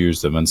and you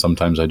use them, and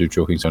sometimes I do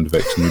choking sound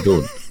effects and you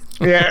don't.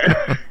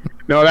 Yeah.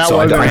 No, that So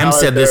wasn't. Graham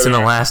said this in the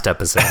last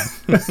episode.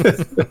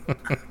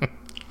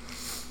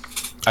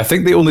 I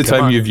think the only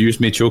time on. you've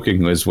used me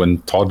choking was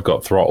when Todd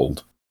got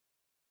throttled.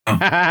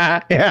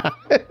 Yeah.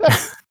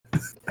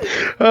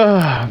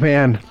 Oh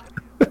man.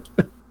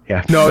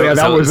 Yeah. No. Yeah.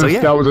 That was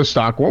a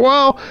stock one.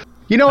 Well,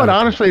 you know what?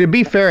 Honestly, to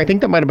be fair, I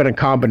think that might have been a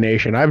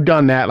combination. I've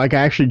done that. Like,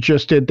 I actually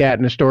just did that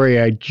in a story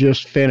I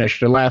just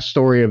finished. The last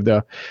story of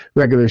the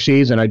regular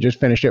season. I just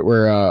finished it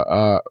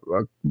where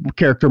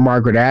character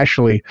Margaret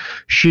Ashley,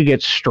 she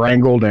gets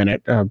strangled in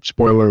it.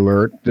 Spoiler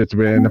alert. It's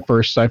been in the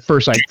first like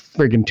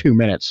friggin' 2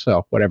 minutes.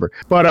 So whatever.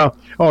 But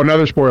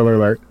another spoiler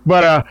alert.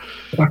 But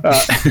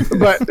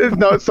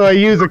no. So I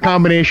use a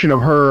combination of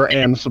her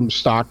and some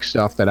stock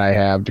stuff that I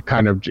have to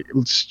kind of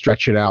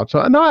stretch it out.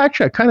 So no,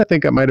 actually, I kind of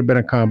think it might have been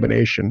a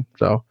combination.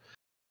 So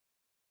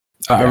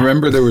I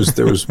remember there was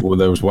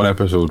one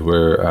episode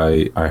where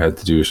I had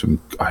to do some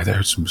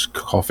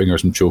coughing or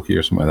some choking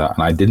or something like that,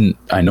 and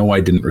I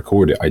didn't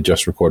record it. I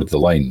just recorded the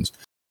lines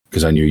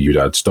because I knew you'd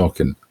add stock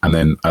in, and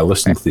then I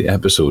listened to the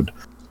episode,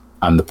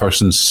 and the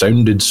person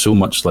sounded so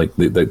much like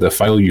the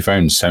file you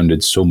found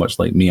sounded so much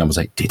like me. I was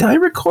like, did I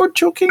record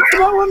choking for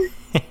that one?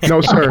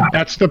 no, sir.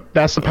 That's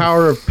the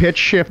power of pitch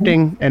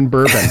shifting and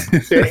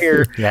bourbon. Sit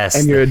here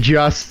and you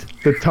adjust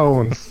the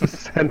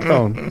tones and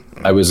tone.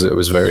 It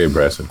was very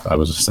impressive. I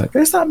was just like,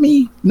 is that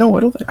me? No,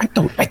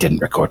 I didn't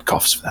record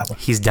coughs for that one.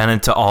 He's done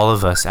it to all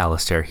of us,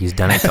 Alistair. He's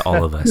done it to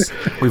all of us.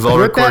 We've all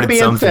With that recorded being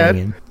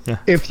something. said,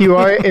 if you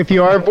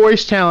are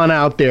voice talent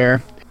out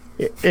there,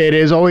 it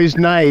is always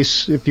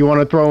nice if you want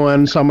to throw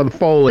in some of the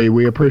Foley.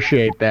 We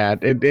appreciate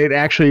that. It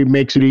actually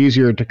makes it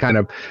easier to kind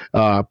of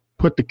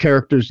put the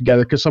characters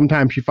together, because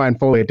sometimes you find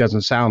Foley, it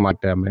doesn't sound like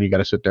them, and you got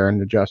to sit there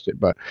and adjust it.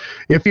 But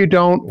if you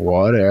don't,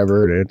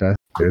 whatever, it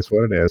is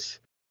what it is.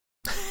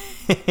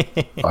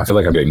 I feel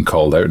like I'm getting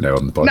called out now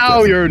on the podcast.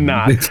 No, you're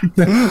not.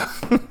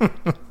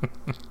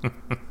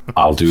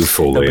 I'll do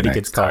Foley Nobody next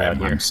gets called out time.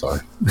 here. I'm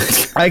sorry.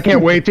 I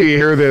can't wait till you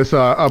hear this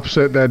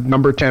upset, that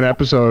number 10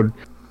 episode.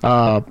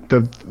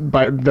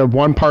 The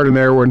one part in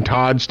there when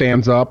Todd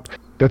stands up,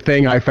 the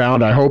thing I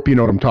found, I hope you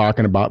know what I'm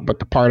talking about, but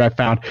the part I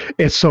found,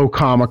 it's so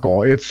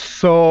comical. It's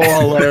so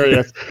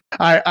hilarious.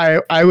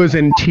 I was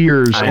in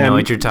tears. I know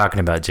what you're talking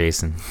about,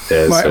 Jason.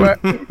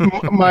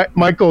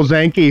 Michael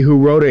Zanke, who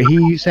wrote it,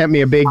 he sent me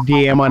a big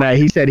DM on that.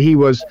 He said it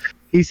was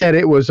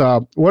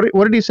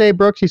what did he say,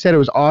 Brooks? He said it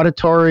was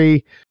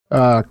auditory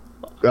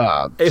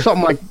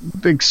something like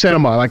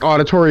cinema, like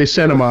auditory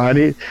cinema,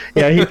 and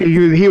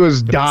he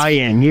was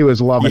dying. He was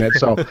loving it.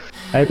 So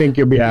I think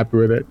you'll be happy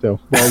with it. So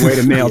way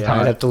to nail Todd.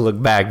 I'd have to look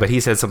back, but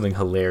he said something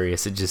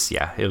hilarious. It just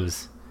it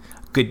was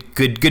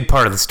good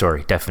part of the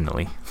story,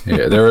 definitely.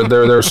 Yeah,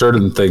 there are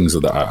certain things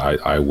that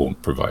I won't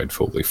provide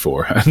Foley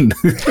for.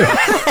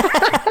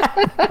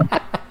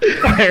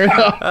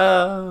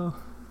 Oh,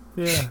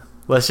 yeah.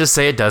 Let's just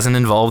say it doesn't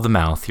involve the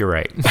mouth. You're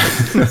right.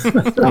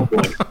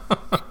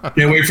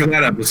 Can't wait for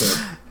that episode.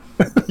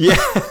 Yeah,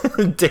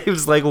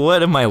 Dave's like,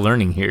 what am I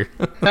learning here?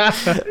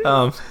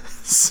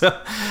 So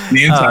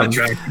The inside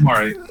track. I'm all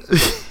right.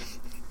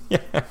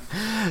 Yeah.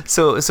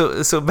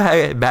 So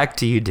back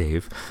to you,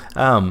 Dave.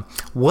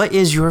 What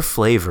is your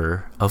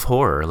flavor of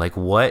horror? Like,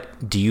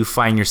 what do you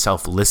find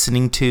yourself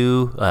listening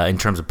to in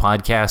terms of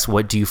podcasts?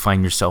 What do you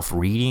find yourself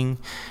reading?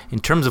 In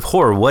terms of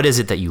horror, what is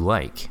it that you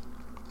like?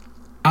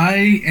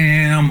 I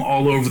am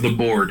all over the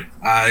board.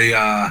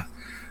 I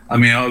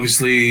mean,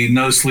 obviously,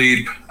 No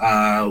Sleep,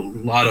 a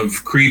lot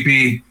of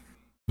Creepy,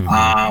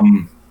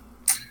 some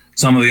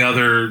of the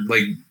other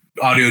like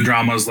audio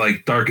dramas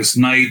like Darkest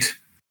Night.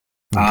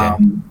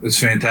 It's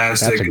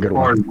fantastic. That's a good as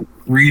far as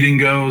reading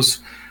goes,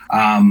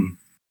 I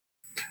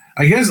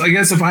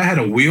guess if I had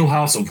a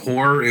wheelhouse of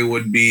horror, it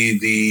would be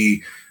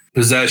the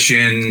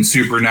possession,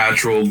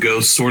 supernatural,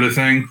 ghost sort of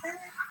thing.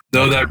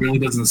 Though that really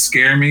doesn't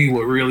scare me.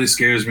 What really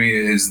scares me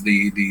is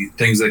the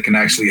things that can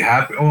actually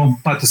happen. Well,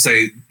 not to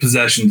say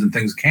possessions and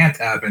things can't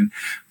happen,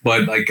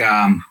 but like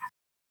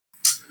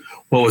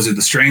what was it?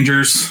 The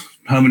Strangers.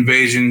 home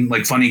invasion,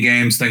 like funny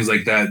games, things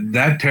like that.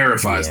 That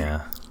terrifies me.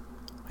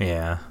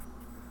 Yeah.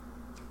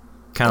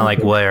 Kind of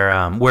like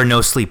where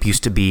No Sleep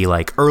used to be,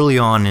 like early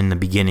on in the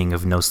beginning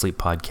of No Sleep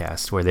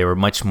podcast, where they were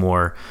much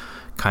more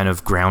kind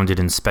of grounded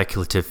in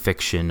speculative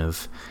fiction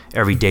of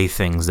everyday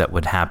things that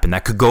would happen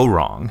that could go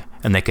wrong,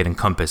 and they could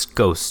encompass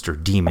ghosts or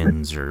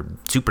demons or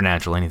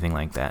supernatural, anything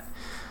like that.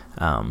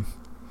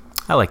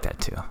 I like that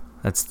too.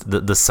 That's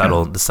the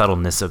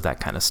subtleness of that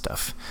kind of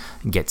stuff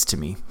gets to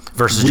me.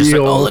 Versus just like,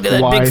 oh, look at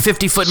that big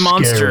 50-foot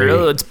monster.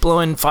 Oh, it's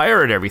blowing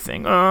fire at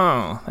everything.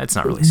 Oh, that's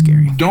not really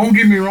scary. Don't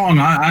get me wrong.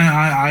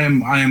 I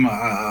am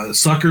a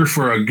sucker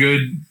for a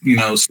good,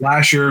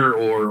 slasher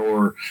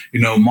or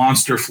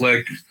monster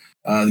flick.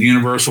 The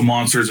Universal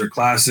monsters are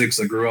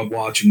classics. I grew up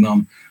watching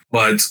them.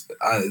 But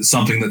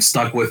something that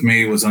stuck with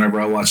me was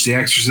whenever I watched The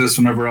Exorcist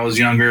whenever I was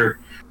younger.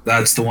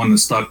 That's the one that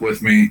stuck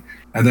with me.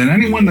 And then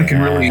anyone that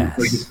can really,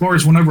 like, as far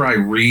as whenever I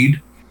read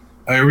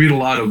a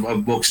lot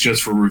of books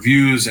just for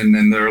reviews, and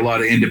then there are a lot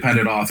of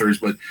independent authors.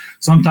 But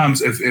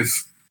sometimes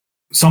if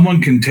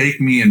someone can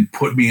take me and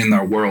put me in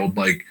their world,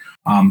 like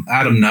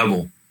Adam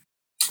Neville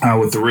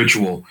with The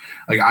Ritual,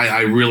 like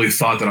I really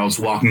thought that I was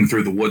walking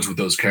through the woods with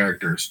those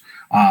characters.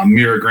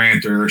 Mira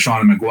Grant or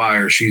Shauna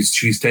McGuire,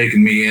 she's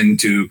taken me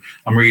into.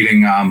 I'm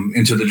reading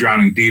Into the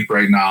Drowning Deep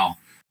right now.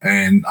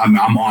 And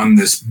I'm on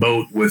this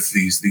boat with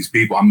these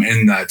people. I'm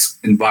in that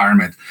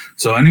environment.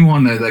 So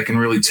anyone that can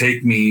really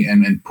take me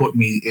and put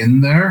me in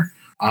there,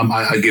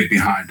 I get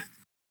behind.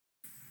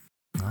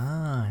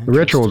 The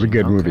Ritual is a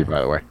good movie,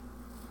 by the way.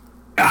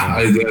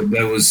 Yeah,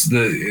 that was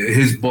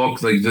his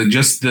book. Like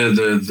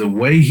the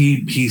way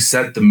he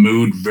set the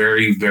mood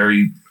very,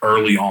 very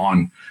early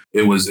on.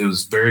 It was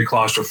very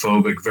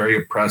claustrophobic, very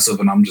oppressive,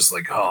 and I'm just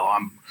like,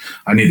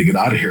 I need to get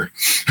out of here.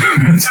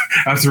 I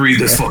have to read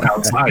this book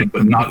outside,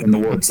 but not in the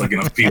woods, like in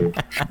a field.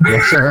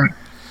 Yes, sir.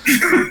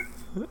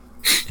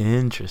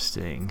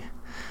 Interesting.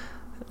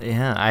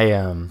 Yeah,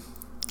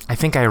 I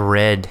think I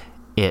read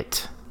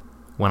it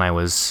when I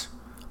was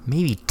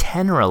maybe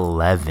 10 or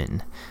 11,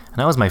 and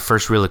that was my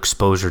first real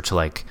exposure to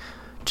like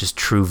just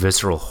true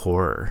visceral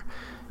horror.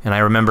 And I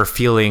remember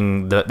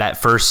feeling that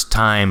first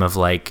time of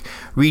like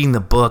reading the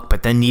book,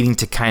 but then needing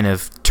to kind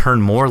of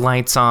turn more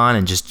lights on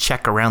and just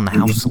check around the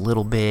house a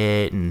little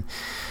bit. And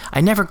I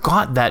never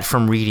got that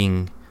from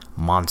reading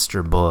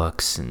monster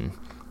books. And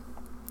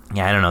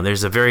yeah, I don't know.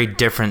 There's a very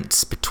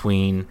difference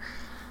between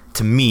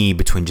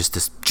just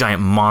this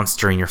giant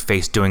monster in your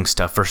face doing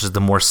stuff versus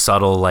the more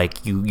subtle,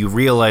 like you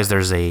realize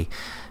there's a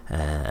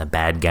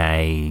bad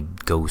guy,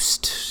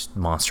 ghost,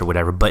 monster,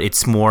 whatever, but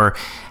it's more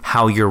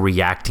how you're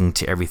reacting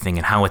to everything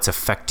and how it's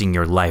affecting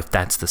your life.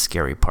 That's the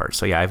scary part.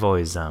 So yeah, I've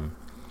always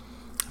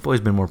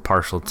been more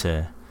partial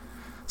to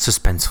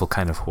suspenseful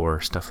kind of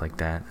horror stuff like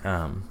that.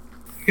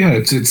 Yeah,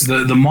 it's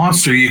the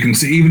monster you can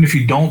see. Even if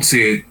you don't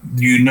see it,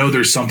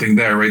 there's something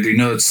there, right? You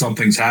know that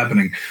something's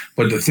happening.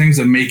 But the things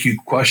that make you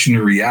question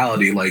your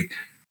reality, like,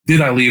 did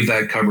I leave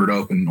that cupboard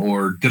open,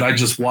 or did I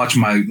just watch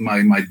my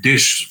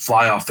dish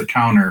fly off the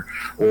counter,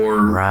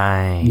 or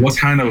what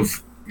kind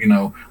of,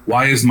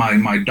 why is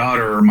my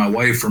daughter or my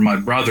wife or my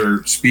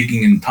brother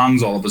speaking in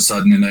tongues all of a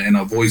sudden in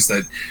a voice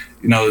that,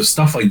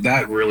 stuff like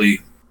that really,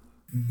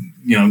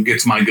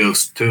 gets my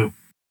ghost too.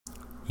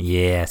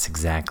 Yes,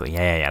 exactly.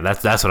 Yeah.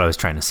 That's what I was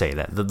trying to say.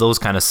 That those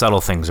kind of subtle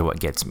things are what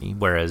gets me.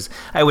 Whereas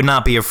I would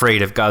not be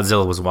afraid if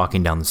Godzilla was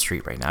walking down the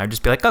street right now. I'd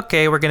just be like,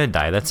 okay, we're gonna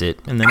die. That's it.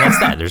 And then that's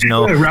that. There's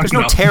no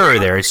terror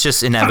there. It's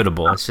just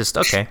inevitable. It's just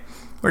okay.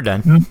 We're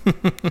done.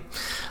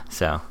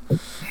 So,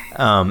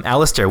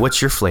 Alistair,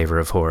 what's your flavor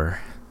of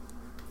horror?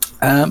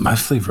 My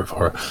flavor of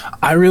horror,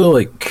 I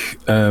really like.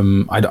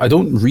 I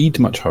don't read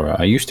much horror.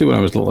 I used to when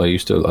I was little.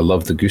 I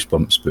loved the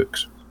Goosebumps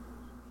books.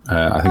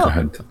 I think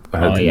I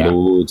had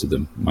loads of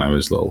them when I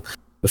was little.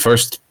 The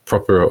first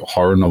proper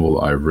horror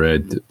novel I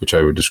read, which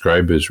I would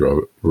describe as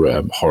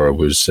horror,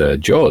 was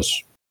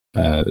Jaws,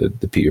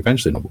 the Peter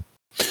Benchley novel.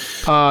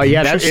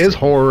 Yeah, that is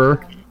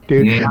horror,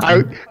 dude.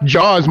 Yeah.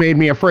 Jaws made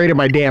me afraid of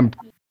my damn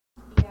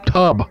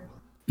tub.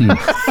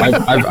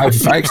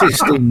 I've actually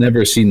still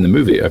never seen the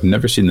movie. I've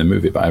never seen the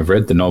movie, but I've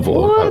read the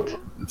novel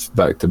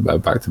back to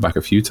back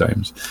a few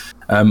times.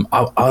 I'm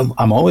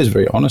always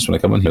very honest when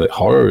I come on here. Like,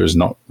 horror is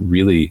not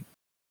really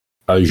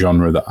a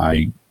genre that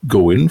I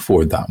go in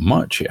for that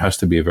much. It has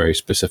to be a very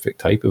specific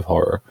type of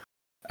horror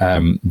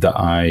that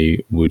I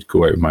would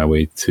go out of my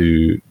way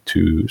to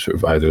sort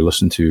of either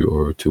listen to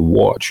or to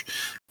watch.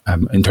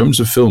 In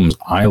terms of films,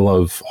 I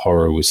love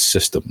horror with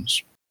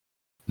systems.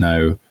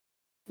 Now,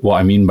 what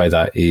I mean by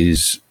that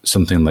is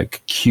something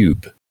like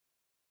Cube,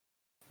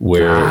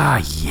 where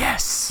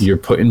you're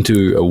put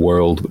into a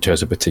world which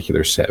has a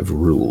particular set of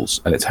rules,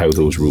 and it's how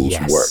those rules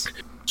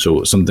work.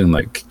 So something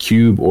like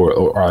Cube,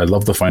 or I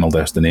love the Final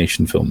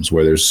Destination films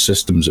where there's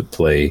systems at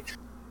play.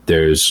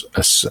 There's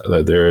a set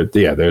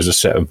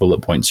of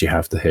bullet points you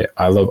have to hit.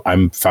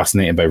 I'm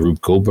fascinated by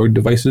Rube Goldberg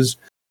devices.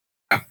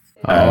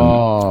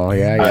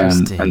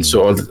 And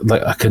so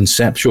like a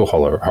conceptual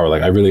horror,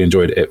 like I really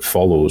enjoyed It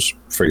Follows,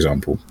 for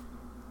example.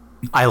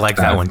 I like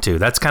that one too.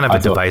 That's kind of a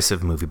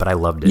divisive movie, but I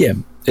loved it. Yeah,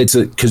 it's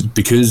because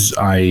because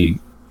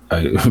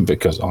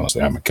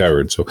honestly I'm a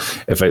coward. So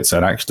if it's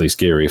an actually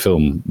scary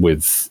film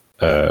with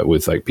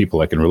like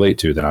people I can relate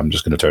to, then I'm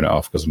just going to turn it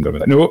off because I'm going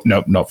to be like,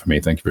 no, not for me.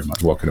 Thank you very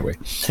much. Walking away.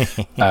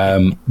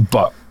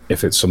 But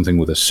if it's something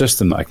with a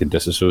system that I can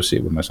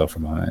disassociate with myself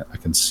from, I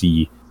can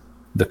see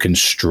the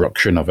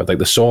construction of it, like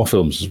the Saw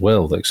films as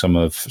well. Like some,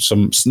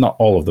 not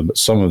all of them, but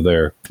some of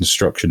their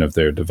construction of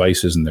their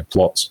devices and their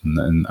plots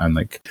and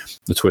like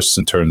the twists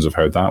and turns of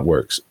how that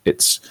works.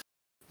 It's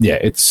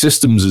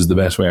systems is the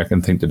best way I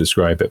can think to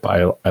describe it.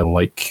 But I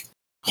like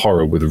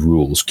horror with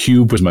rules.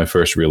 Cube was my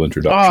first real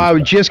introduction. Oh, I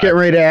was just getting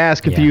ready to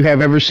ask if you have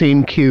ever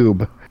seen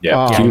Cube.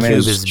 Yeah, Cube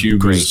is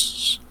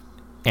great.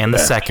 And the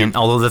second,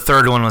 although the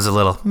third one was a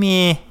little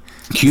meh.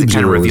 It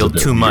kind of revealed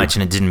too much,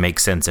 and it didn't make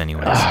sense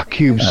anyways.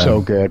 Cube's so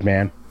good,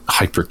 man.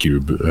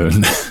 Hypercube.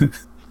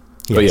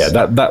 But yeah,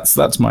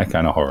 that's my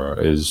kind of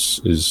horror.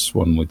 Is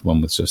one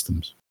with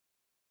systems.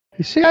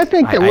 You see, I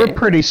think that we're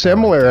pretty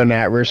similar in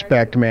that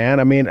respect, man.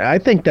 I mean, I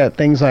think that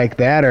things like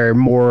that are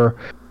more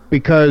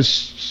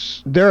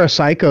because there are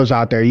psychos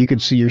out there. You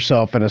could see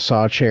yourself in a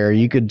saw chair.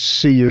 You could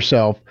see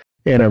yourself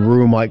in a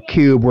room like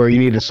Cube where you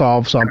need to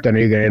solve something, or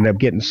you're going to end up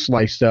getting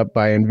sliced up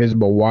by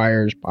invisible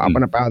wires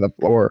popping up out of the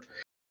floor.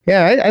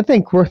 Yeah, I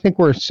think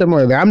we're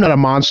similar there. I'm not a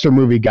monster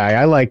movie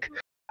guy.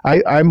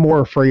 I'm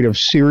more afraid of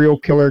serial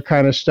killer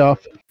kind of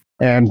stuff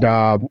and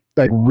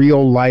like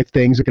real life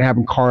things that can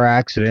happen, car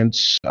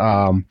accidents.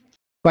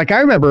 Like I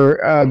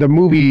remember the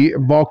movie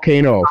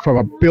Volcano from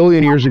a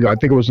billion years ago. I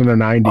think it was in the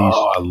 90s.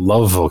 Oh, I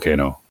love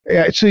Volcano.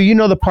 Yeah, so you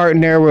know the part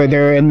in there where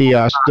they're in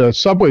the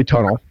subway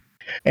tunnel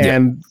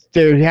and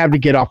they have to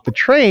get off the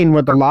train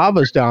with the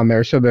lava's down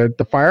there, so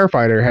the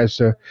firefighter has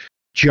to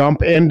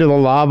jump into the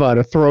lava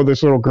to throw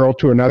this little girl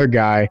to another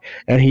guy,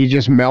 and he's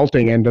just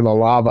melting into the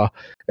lava.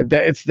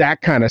 It's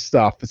that kind of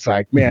stuff. It's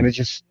like, man, it's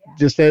just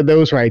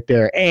those right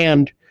there.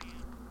 And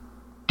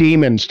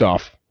demon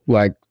stuff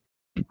like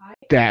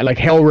that. Like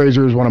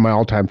Hellraiser is one of my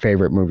all-time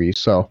favorite movies.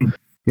 So,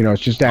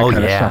 it's just that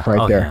kind of stuff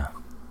right there.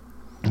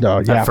 Yeah.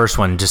 No, that first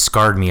one just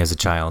scarred me as a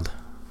child.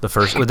 The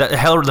first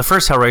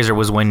Hellraiser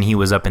was when he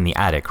was up in the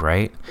attic,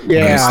 right?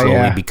 Yeah, he was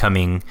slowly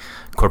becoming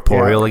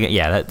corporeal again.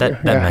 Yeah,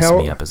 that messed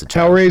me up as a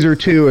child. Hellraiser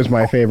 2 is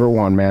my favorite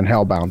one, man.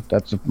 Hellbound,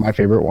 that's my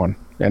favorite one,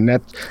 and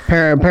that's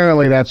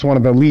apparently that's one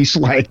of the least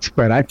liked,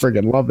 but I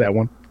freaking love that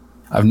one.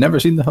 I've never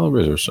seen the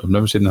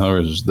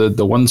Hellraisers.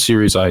 The one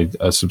series I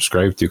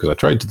subscribed to, because I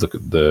tried to look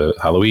at the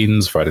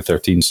Halloweens, Friday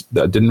 13th.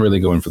 I didn't really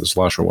go in for the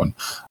slasher one,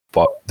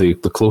 but the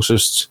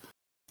closest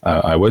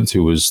I went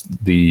to was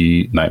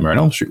the Nightmare on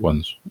Elm Street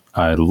ones.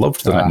 I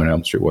loved the Nightmare on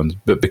Elm Street ones,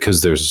 but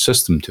because there's a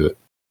system to it.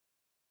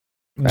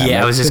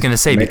 I was just going to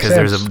say,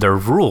 because there are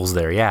rules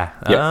there, yeah.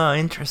 Yep. Oh,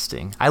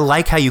 interesting. I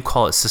like how you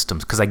call it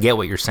systems, because I get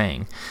what you're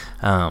saying.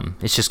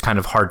 It's just kind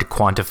of hard to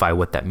quantify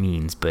what that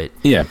means, but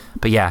yeah.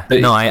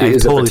 I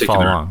totally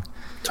follow along.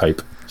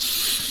 Type.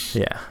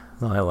 Yeah.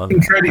 No, I love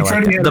it. Freddie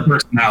had the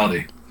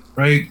personality,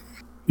 right?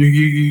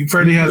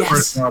 Freddie had a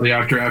personality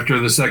after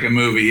the second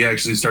movie. He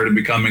actually started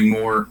becoming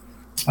more,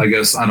 I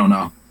guess, I don't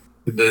know.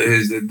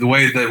 The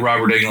way that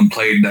Robert Englund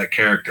played that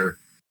character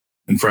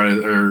in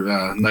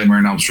Nightmare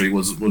on Elm Street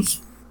was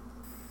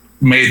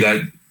made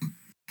that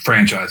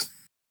franchise.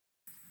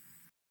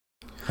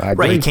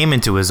 Right, he came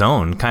into his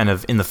own. Kind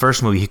of in the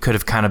first movie, he could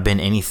have kind of been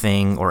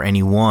anything or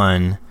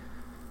anyone,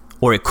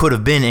 or it could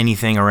have been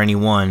anything or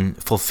anyone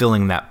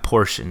fulfilling that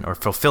portion or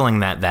fulfilling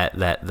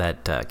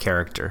that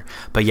character.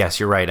 But yes,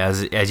 you're right.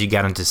 As you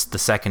got into the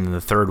second and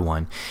the third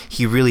one,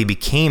 he really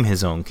became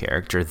his own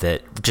character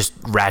that just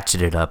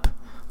ratcheted up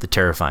the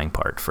terrifying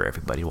part for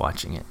everybody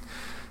watching it.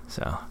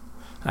 So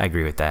I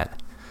agree with that.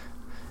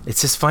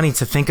 It's just funny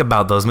to think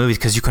about those movies,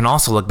 because you can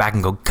also look back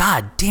and go,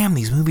 God damn,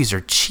 these movies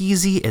are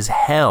cheesy as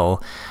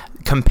hell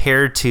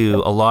compared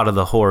to a lot of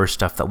the horror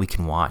stuff that we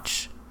can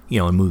watch,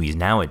 in movies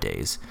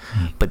nowadays.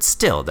 But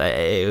still,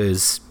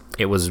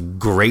 it was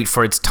great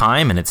for its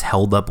time, and it's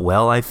held up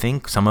well, I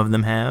think. Some of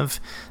them have.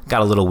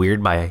 Got a little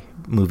weird by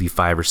movie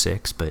 5 or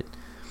 6, but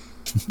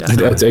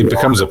it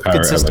becomes like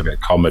a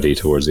comedy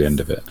towards the end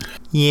of it.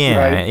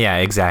 Yeah, right? Yeah,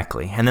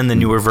 exactly. And then the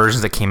newer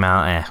versions that came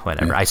out,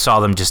 whatever. Yeah. I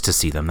saw them just to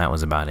see them. That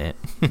was about it.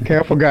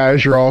 Careful,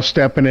 guys. You're all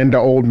stepping into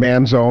old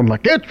man zone.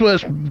 Like, it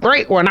was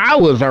great when I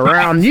was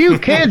around. You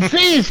kids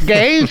these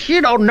days,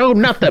 you don't know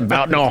nothing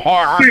about no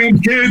horror. Damn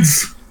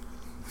kids.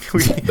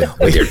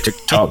 With your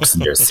TikToks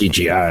and your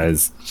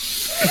CGIs.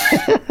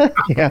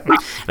 Yeah.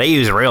 They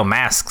used real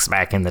masks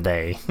back in the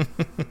day.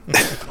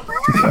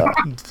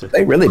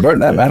 They really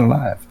burned that man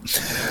alive.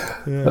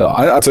 Yeah.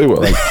 I'll tell you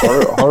what, like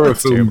horror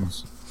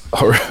films.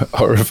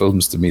 Horror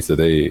films to me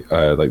today,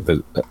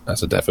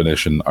 as a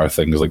definition, are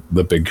things like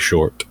The Big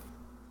Short.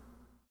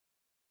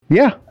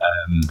 Yeah.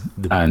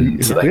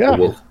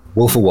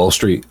 Wolf of Wall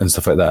Street and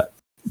stuff like that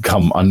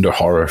come under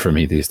horror for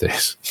me these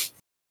days.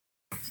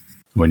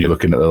 When you're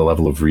looking at the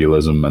level of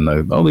realism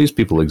and all these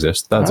people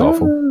exist, that's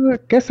awful. I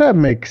guess that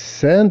makes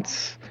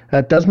sense.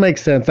 That does make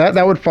sense.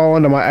 That would fall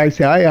into my.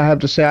 I have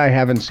to say I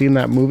haven't seen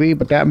that movie,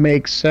 but that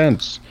makes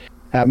sense.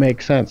 That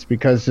makes sense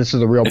because this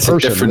is a real It's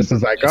person. This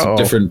is like, it's a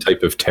different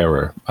type of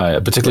terror,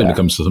 particularly when it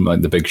comes to something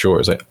like The Big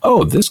Short. It's like,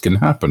 oh, this can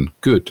happen.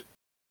 Good.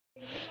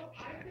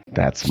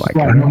 That's my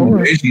kind of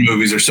horror. Asian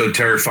movies are so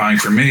terrifying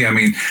for me. I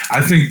mean,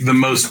 I think the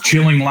most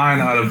chilling line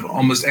out of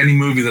almost any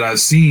movie that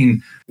I've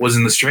seen was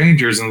in The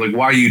Strangers, and like,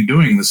 why are you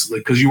doing this? Like,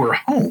 because you were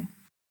home.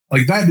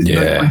 Like that.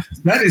 Yeah.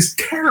 That is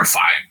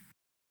terrifying.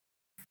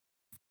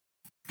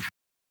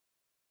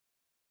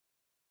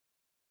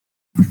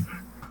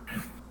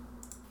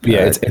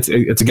 Yeah, it's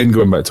again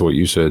going back to what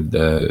you said,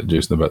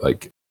 Jason, about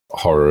like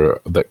horror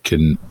that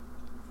can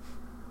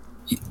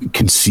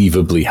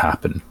conceivably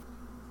happen.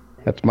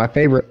 That's my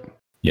favorite.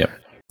 Yeah.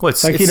 Well,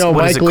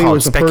 Mike Lee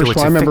was the first one.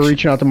 I remember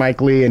reaching out to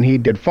Mike Lee, and he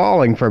did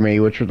Falling for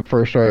me, which was the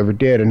first story I ever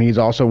did, and he's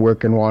also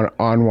working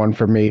on one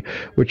for me,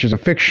 which is a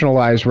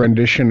fictionalized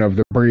rendition of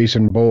the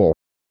Brazen Bull.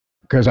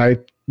 Because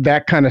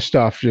that kind of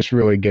stuff just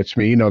really gets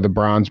me. The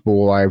Bronze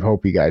Bull. I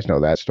hope you guys know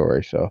that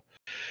story. So,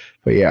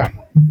 but yeah.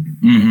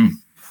 Mm-hmm.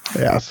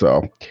 Yeah,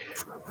 so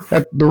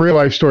the real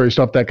life story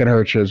stuff that can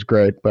hurt you is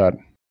great. But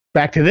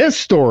back to this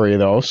story,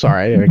 though.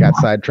 Sorry, I got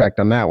sidetracked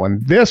on that one.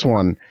 This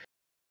one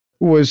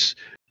was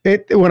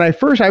it when I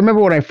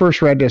remember when I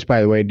first read this. By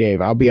the way,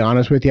 Dave, I'll be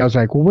honest with you. I was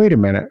like, well, wait a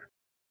minute.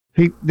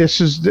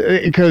 This is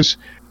because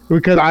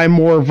I'm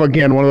more of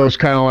again one of those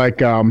kind of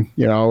like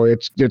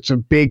it's a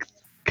big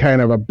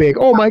kind of a big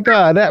oh my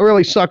god that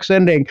really sucks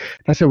ending.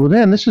 And I said, well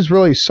then this is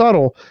really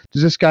subtle.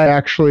 Does this guy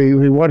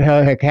actually what the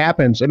heck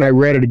happens? And I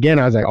read it again.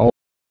 I was like, oh.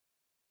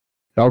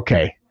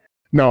 Okay.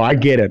 No, I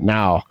get it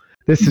now.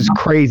 This is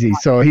crazy.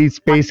 So he's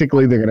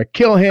basically, they're going to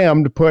kill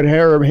him to put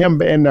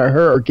him into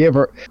her,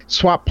 or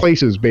swap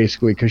places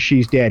basically because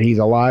she's dead. He's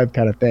alive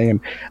kind of thing. And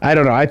I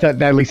don't know. I thought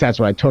that, at least that's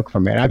what I took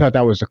from it. I thought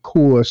that was the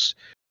coolest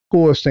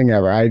thing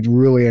ever. I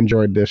really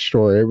enjoyed this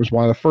story. It was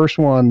one of the first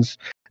ones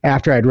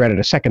after I'd read it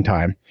a second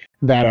time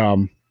that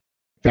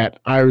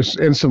I was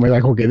instantly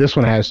like, okay, this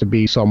one has to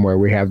be somewhere.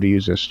 We have to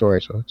use this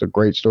story. So it's a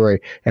great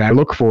story. And I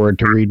look forward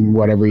to reading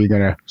whatever you're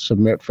going to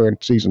submit for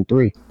season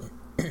 3.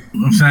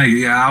 Thank you.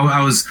 Yeah,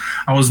 I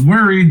was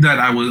worried that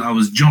I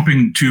was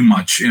jumping too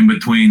much in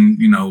between,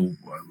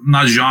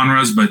 not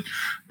genres, but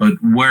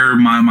where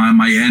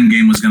my end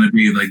game was going to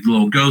be. Like the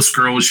little ghost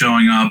girl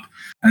showing up,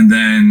 and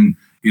then,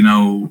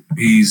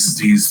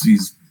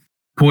 he's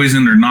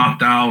poisoned or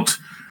knocked out.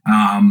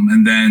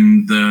 And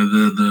then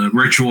the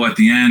ritual at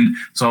the end.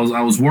 So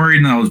I was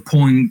worried that I was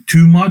pulling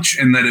too much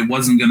and that it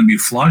wasn't going to be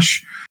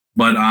flush.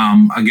 But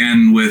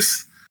again,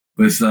 with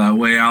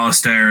Way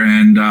Alistair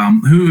and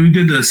who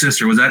did the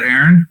sister? Was that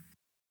Aaron?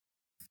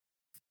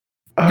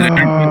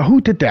 Who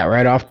did that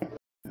right off?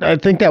 I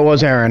think that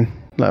was Aaron.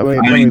 Let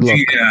me look.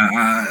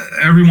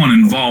 Everyone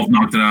involved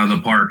knocked it out of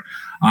the park.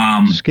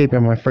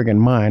 Escaping my friggin'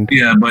 mind.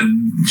 Yeah, but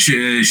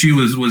she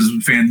was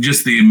fan.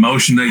 Just the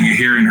emotion that you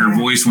hear in her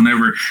voice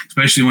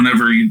especially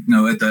whenever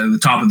at the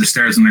top of the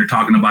stairs when they're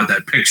talking about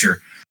that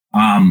picture,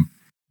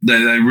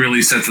 that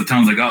really sets the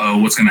tone. Like,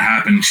 what's going to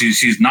happen?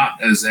 She's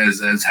not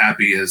as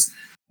happy as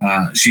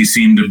she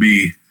seemed to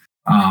be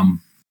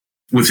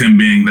with him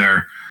being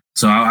there.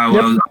 So I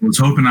was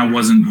hoping I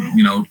wasn't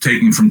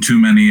taking from too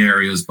many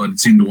areas, but it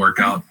seemed to work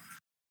out.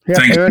 Yeah,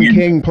 Aaron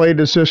King played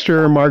the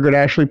sister, Margaret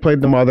Ashley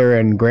played the mother,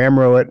 and Graham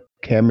Rowett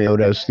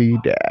cameoed as the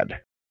dad.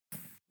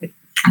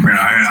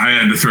 I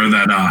had to throw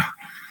that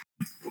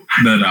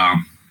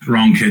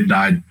wrong kid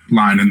died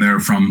line in there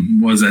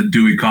from, was that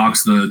Dewey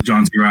Cox, the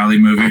John C. Reilly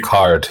movie?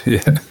 Hard,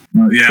 yeah.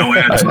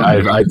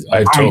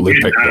 I totally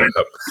picked that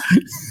up.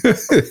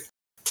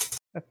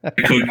 I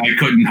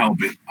couldn't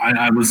help it.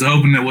 I was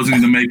hoping it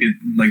wasn't going to make it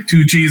like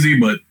too cheesy,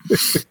 but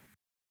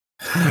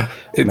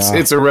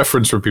it's a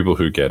reference for people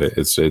who get it.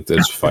 It's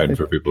fine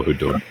for people who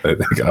don't. I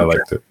think I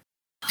liked it.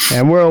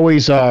 And we're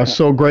always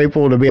so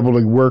grateful to be able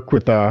to work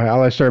with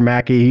Alistair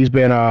Mackey. He's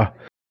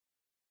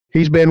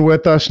been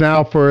with us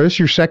now for this is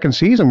your second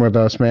season with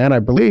us, man, I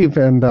believe.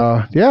 And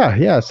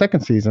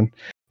second season.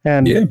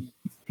 And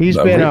he's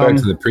been back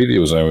to the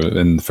previews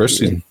in the first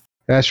season.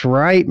 That's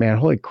right, man.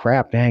 Holy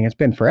crap, dang, it's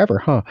been forever,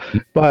 huh?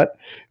 But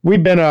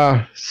we've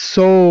been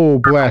so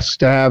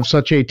blessed to have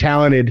such a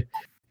talented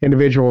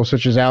individual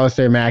such as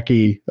Alistair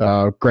Mackey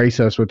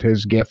grace us with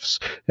his gifts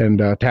and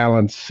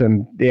talents.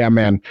 And yeah,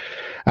 man,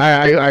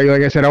 I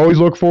like I said, I always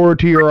look forward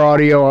to your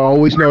audio. I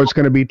always know it's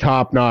going to be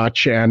top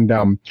notch. And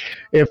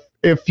if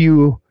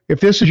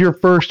this is your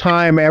first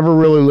time ever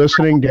really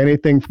listening to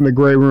anything from the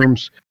Grey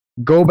Rooms,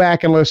 go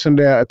back and listen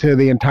to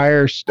the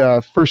entire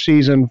first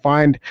season.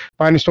 Find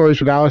the stories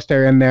with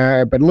Alistair in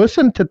there, but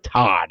listen to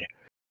Todd.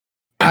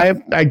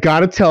 I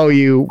gotta tell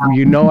you,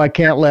 I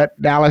can't let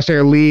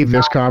Alistair leave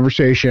this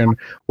conversation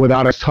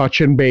without us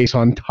touching base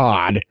on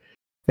Todd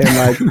and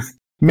like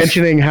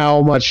mentioning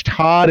how much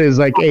Todd is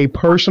like a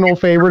personal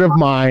favorite of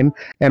mine,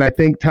 and I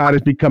think Todd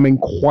is becoming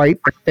quite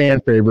a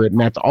fan favorite, and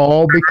that's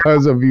all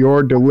because of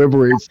your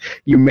deliveries.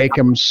 You make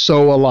him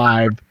so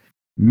alive.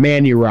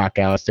 Man, you rock,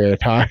 Alistair,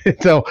 Todd.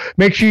 So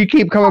make sure you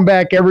keep coming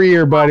back every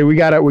year, buddy. We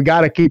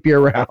gotta keep you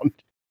around.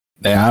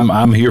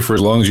 I'm here for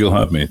as long as you'll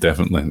have me,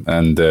 definitely,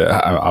 and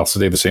I'll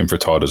say the same for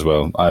Todd as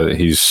well.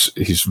 He's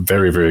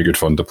very, very good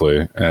fun to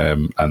play,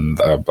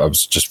 and I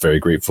was just very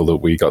grateful that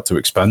we got to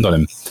expand on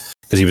him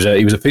because he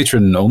was a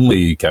patron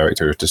only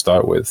character to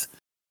start with,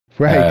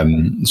 Right.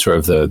 Sort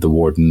of the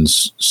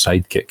warden's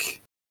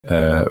sidekick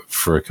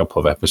for a couple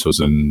of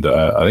episodes, and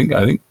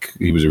I think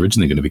he was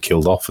originally going to be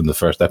killed off in the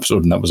first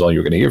episode, and that was all you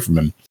were going to hear from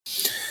him.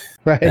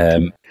 Right.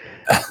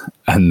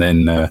 And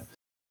then.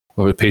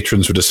 Well, the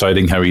patrons were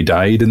deciding how he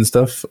died and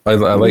stuff. I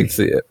liked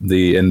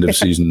the end of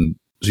season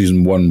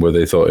 1 where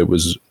they thought it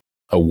was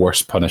a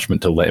worse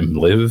punishment to let him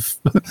live.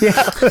 Yeah.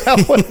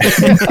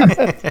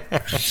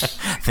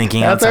 Thinking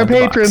That's outside our the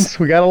patrons. box.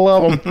 We gotta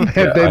love them.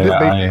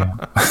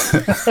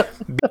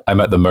 I'm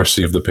at the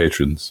mercy of the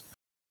patrons.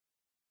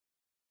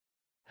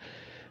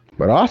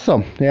 But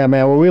awesome. Yeah,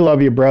 man. Well, we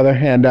love you, brother.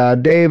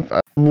 And Dave,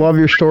 I love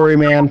your story,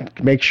 man.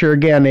 Make sure,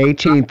 again, the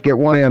 18th, get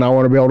one in. I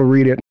want to be able to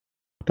read it.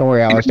 Don't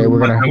worry, Alistair. We're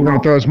gonna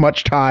throw as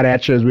much Todd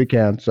at you as we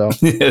can. So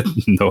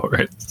No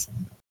worries.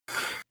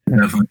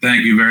 Definitely.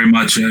 Thank you very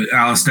much,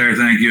 Alistair.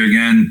 Thank you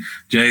again,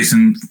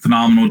 Jason.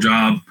 Phenomenal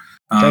job.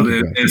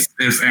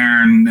 If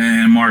Aaron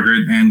and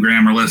Margaret and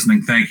Graham are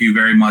listening, thank you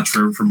very much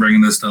for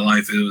bringing this to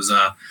life. It was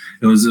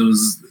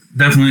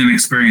definitely an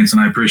experience,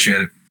 and I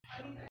appreciate it.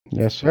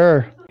 yes,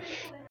 sir.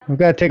 We've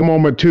got to take a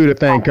moment too to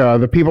thank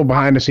the people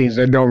behind the scenes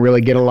that don't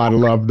really get a lot of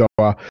love,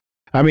 though.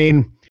 I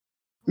mean,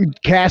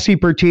 Cassie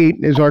Petit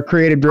is our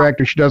creative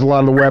director. She does a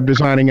lot of the web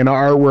designing and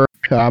artwork.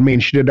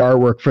 She did the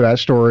artwork for that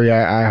story.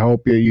 I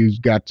hope you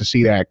got to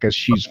see that because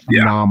she's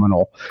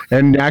phenomenal.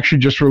 And actually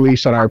just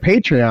released on our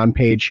Patreon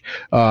page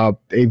a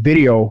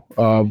video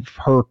of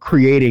her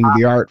creating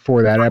the art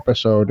for that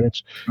episode.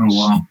 It's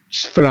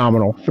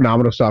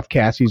phenomenal stuff.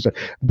 Cassie's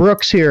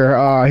Brooks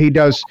here.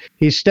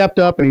 He's stepped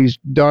up and he's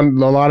done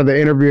a lot of the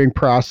interviewing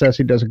process.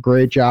 He does a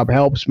great job.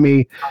 Helps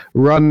me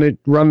run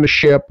the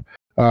ship.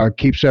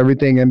 Keeps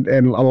everything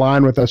in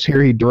line with us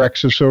here. He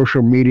directs the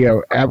social media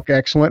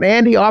excellent,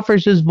 and he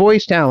offers his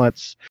voice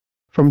talents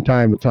from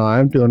time to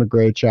time, doing a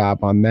great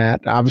job on that.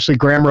 Obviously,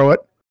 Graham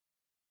Rowett.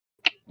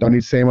 Don't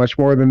need to say much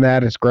more than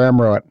that. It's Graham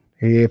Rowett.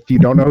 If you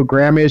don't know who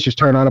Graham is, just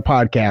turn on a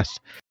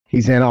podcast.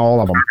 He's in all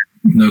of them.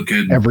 No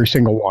kidding. Every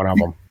single one of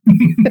them.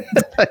 Can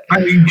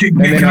I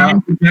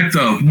interject,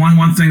 though?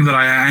 One thing that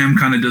I am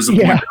kind of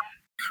disappointed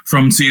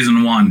from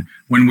season 1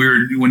 when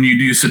you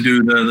used to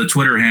do the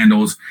Twitter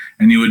handles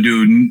and you would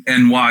do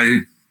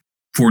NY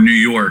for New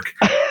York.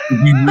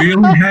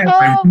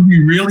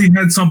 You really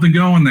had something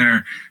going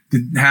there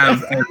to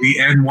have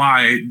the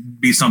NY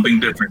be something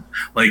different,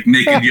 like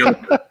Naked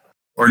Yoga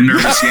or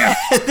Nervous Yap.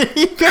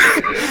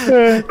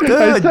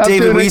 Good.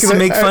 David, we used to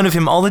make fun of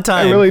him all the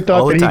time. I really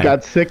thought that he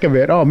got sick of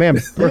it. Oh man,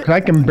 Brooke,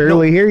 I can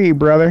barely hear you,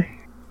 brother.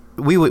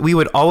 We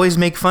would always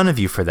make fun of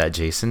you for that,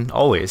 Jason.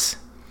 Always.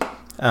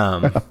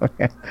 And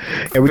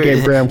we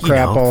gave Graham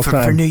crap all the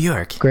time. For New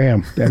York.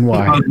 Graham,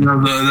 NY. That's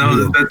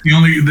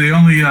the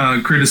only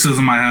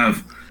criticism I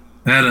have.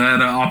 I had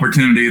an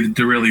opportunity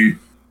to really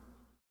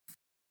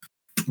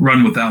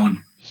run with that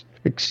one.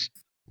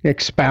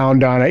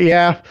 Expound on it.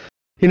 Yeah.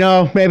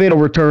 Maybe it'll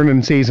return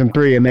in season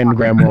 3 and then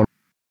Graham won't.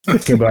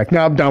 He'll be like,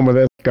 no, I'm done with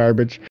this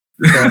garbage.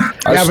 So,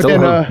 I still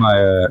have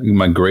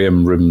my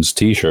Graham Rooms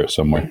t-shirt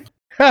somewhere.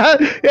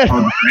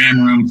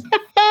 Graham Rooms.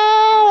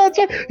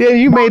 Yeah,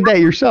 you made that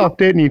yourself,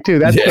 didn't you? Too.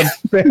 That's the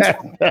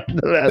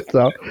best.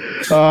 So,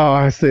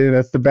 I see.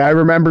 That's the bad. I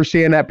remember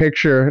seeing that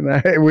picture,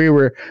 and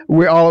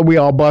we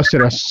all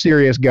busted a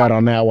serious gut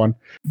on that one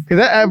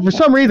because for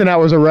some reason that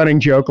was a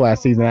running joke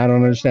last season. I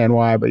don't understand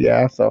why, but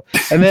yeah. So,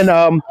 and then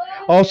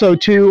also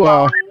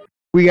too,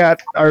 we got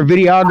our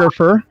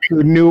videographer,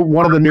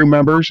 one of the new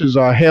members is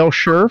Hale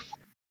Scherf.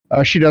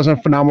 She does a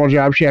phenomenal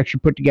job. She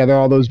actually put together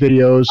all those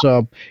videos.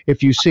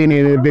 If you've seen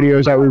any of the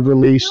videos that we've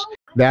released,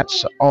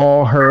 that's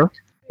all her.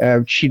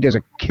 She does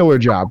a killer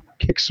job,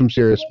 kicks some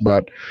serious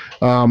butt.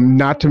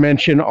 Not to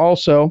mention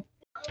also,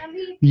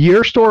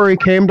 your story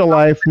came to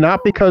life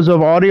not because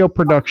of audio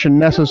production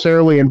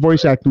necessarily and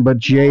voice acting, but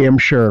J.M.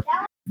 Scherf.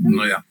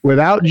 Oh, yeah.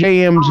 Without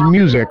J.M.'s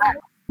music,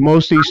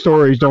 most of these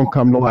stories don't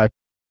come to life.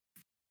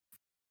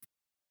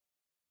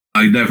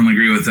 I definitely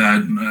agree with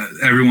that.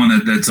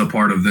 Everyone that's a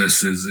part of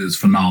this is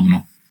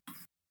phenomenal.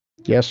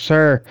 Yes,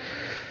 sir.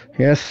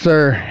 Yes,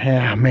 sir.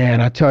 Yeah,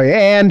 man, I tell you.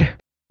 And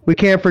we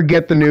can't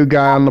forget the new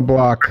guy on the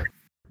block,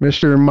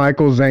 Mr.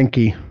 Michael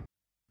Zenke.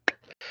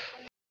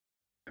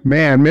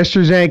 Man,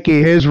 Mr.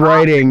 Zenke, his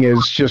writing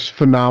is just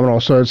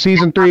phenomenal. So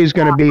season 3 is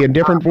going to be a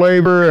different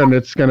flavor, and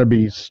it's going to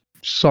be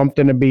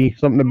something to be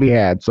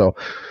had. So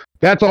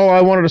that's all I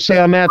wanted to say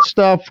on that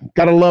stuff.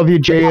 Gotta love you,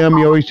 JM.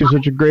 You always do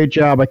such a great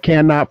job. I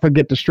cannot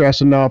forget to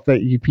stress enough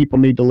that you people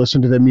need to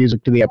listen to the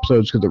music to the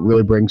episodes because it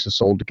really brings the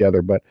soul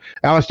together. But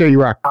Alistair,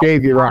 you rock.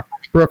 Dave, you rock.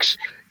 Brooks,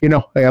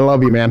 I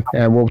love you, man.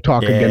 And we'll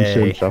talk again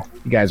soon. So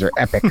you guys are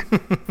epic. Thank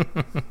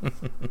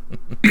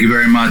you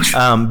very much.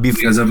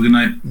 You guys have a good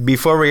night.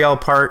 Before we all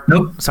part,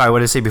 Nope. Sorry, what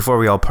did I say? Before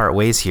we all part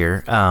ways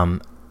here,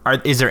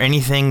 is there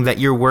anything that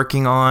you're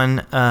working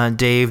on,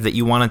 Dave, that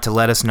you wanted to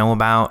let us know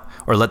about,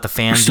 or let the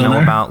fans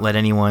know about, let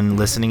anyone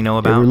listening know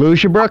about? Did we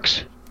lose you,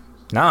 Brooks?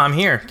 No, I'm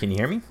here. Can you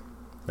hear me?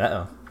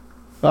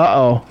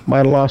 Uh-oh. Might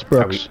have lost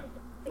Brooks.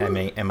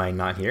 Am I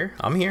not here?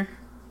 I'm here.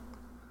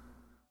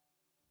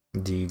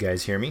 Do you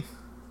guys hear me?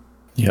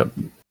 Yep.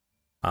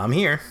 I'm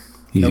here.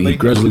 He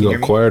gradually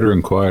got quieter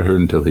and quieter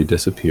until he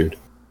disappeared.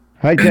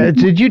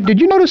 Did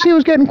you notice he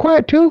was getting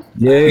quiet too?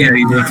 Yeah,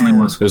 he definitely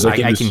was. It was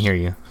like I can hear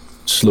you.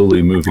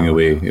 Slowly moving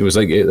away. It was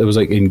like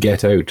in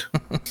Get Out.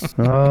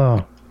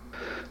 Oh.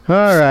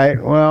 All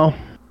right. Well.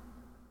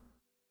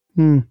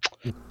 Can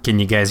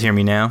you guys hear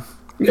me now?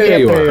 Yeah,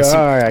 you are.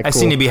 All right, I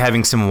seem to be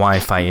having some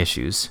Wi-Fi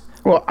issues.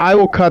 Well, I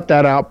will cut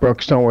that out,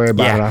 Brooks. Don't worry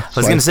about it. I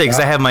was going to say, because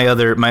I have my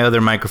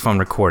other microphone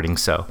recording,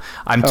 so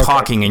I'm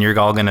talking and you're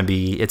all going to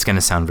it's going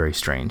to sound very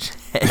strange.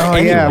 Oh,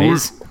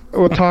 anyways. Yeah.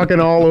 We're talking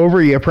all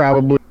over you,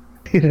 probably.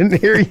 He didn't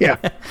hear you.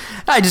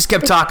 I just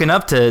kept talking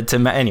up to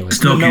anyways.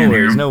 Still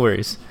No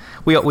worries.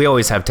 We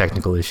always have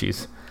technical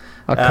issues.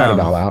 I'll cut it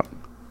all out.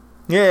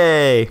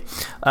 Yay.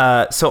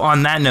 So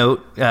on that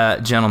note,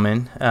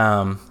 gentlemen,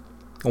 I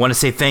want to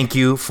say thank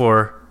you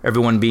for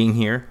everyone being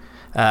here.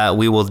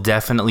 We will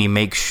definitely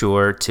make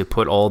sure to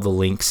put all the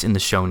links in the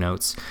show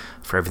notes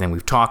for everything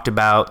we've talked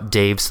about,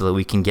 Dave, so that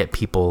we can get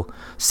people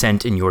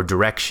sent in your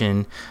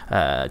direction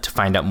to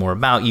find out more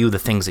about you, the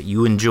things that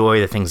you enjoy,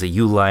 the things that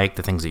you like,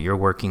 the things that you're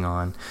working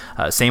on.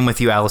 Same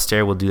with you,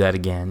 Alistair. We'll do that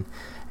again.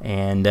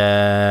 And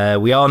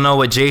we all know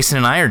what Jason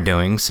and I are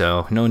doing,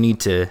 so no need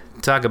to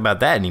talk about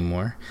that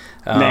anymore.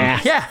 Nah.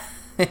 Yeah.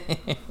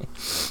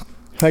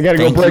 I got to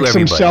go break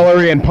some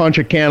celery and punch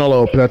a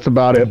cantaloupe. That's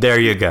about it. There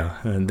you go.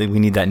 We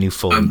need that new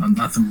fold.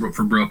 Nothing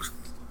for Brooks.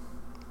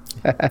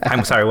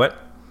 I'm sorry, what?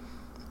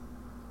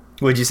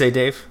 What'd you say,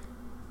 Dave?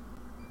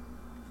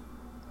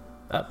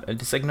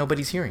 It's like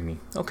nobody's hearing me.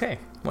 Okay,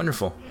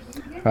 wonderful.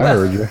 I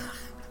heard you.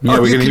 Yeah,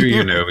 we can hear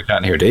you now. We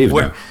can't hear Dave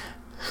now.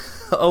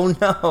 Oh,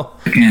 no.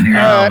 I can't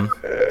hear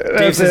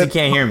Dave says he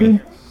can't hear me.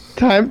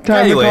 Time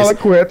anyways, to call it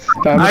quits.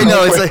 I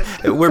know, it's like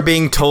we're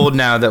being told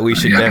now that we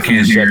should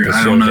definitely shut the show down.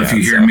 I don't know if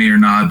you hear me or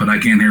not, but I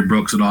can't hear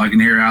Brooks at all. I can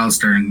hear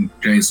Alistair and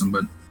Jason,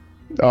 but...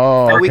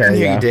 Oh, okay, we can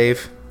hear you,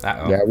 Dave.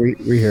 Uh-oh. Yeah, we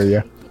hear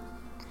you.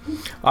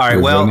 All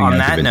right, well, on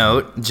that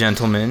note,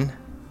 gentlemen,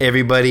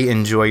 everybody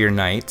enjoy your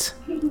night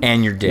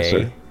and your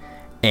day. Yes,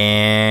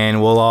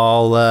 and we'll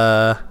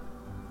all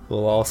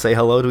say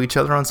hello to each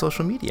other on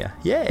social media.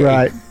 Yay.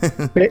 Right.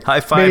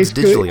 High fives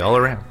digitally all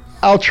around.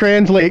 I'll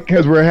translate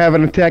because we're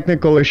having a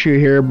technical issue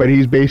here, but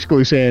he's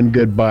basically saying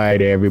goodbye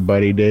to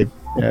everybody, Dave.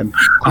 And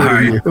all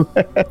right. All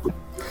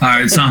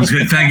right, sounds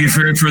good. Thank you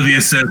for the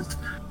assist.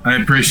 I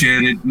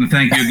appreciate it, and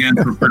thank you again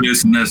for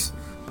producing this.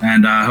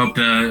 And I hope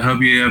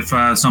you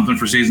have something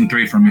for season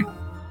 3 from me.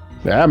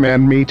 Yeah,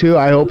 man, me too.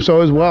 I hope so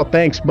as well.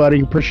 Thanks,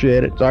 buddy.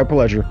 Appreciate it. It's our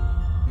pleasure.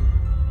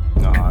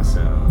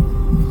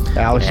 Awesome.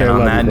 Alistair, and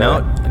on that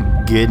note,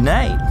 good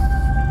night.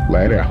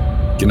 Later.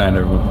 Good night,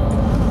 everyone.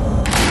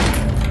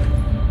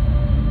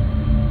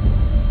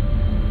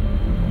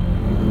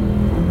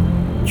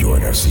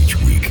 Join us each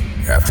week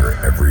after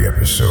every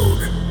episode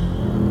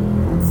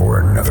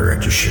for another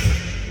edition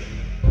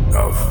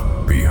of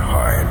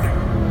Behind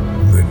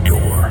the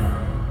Door.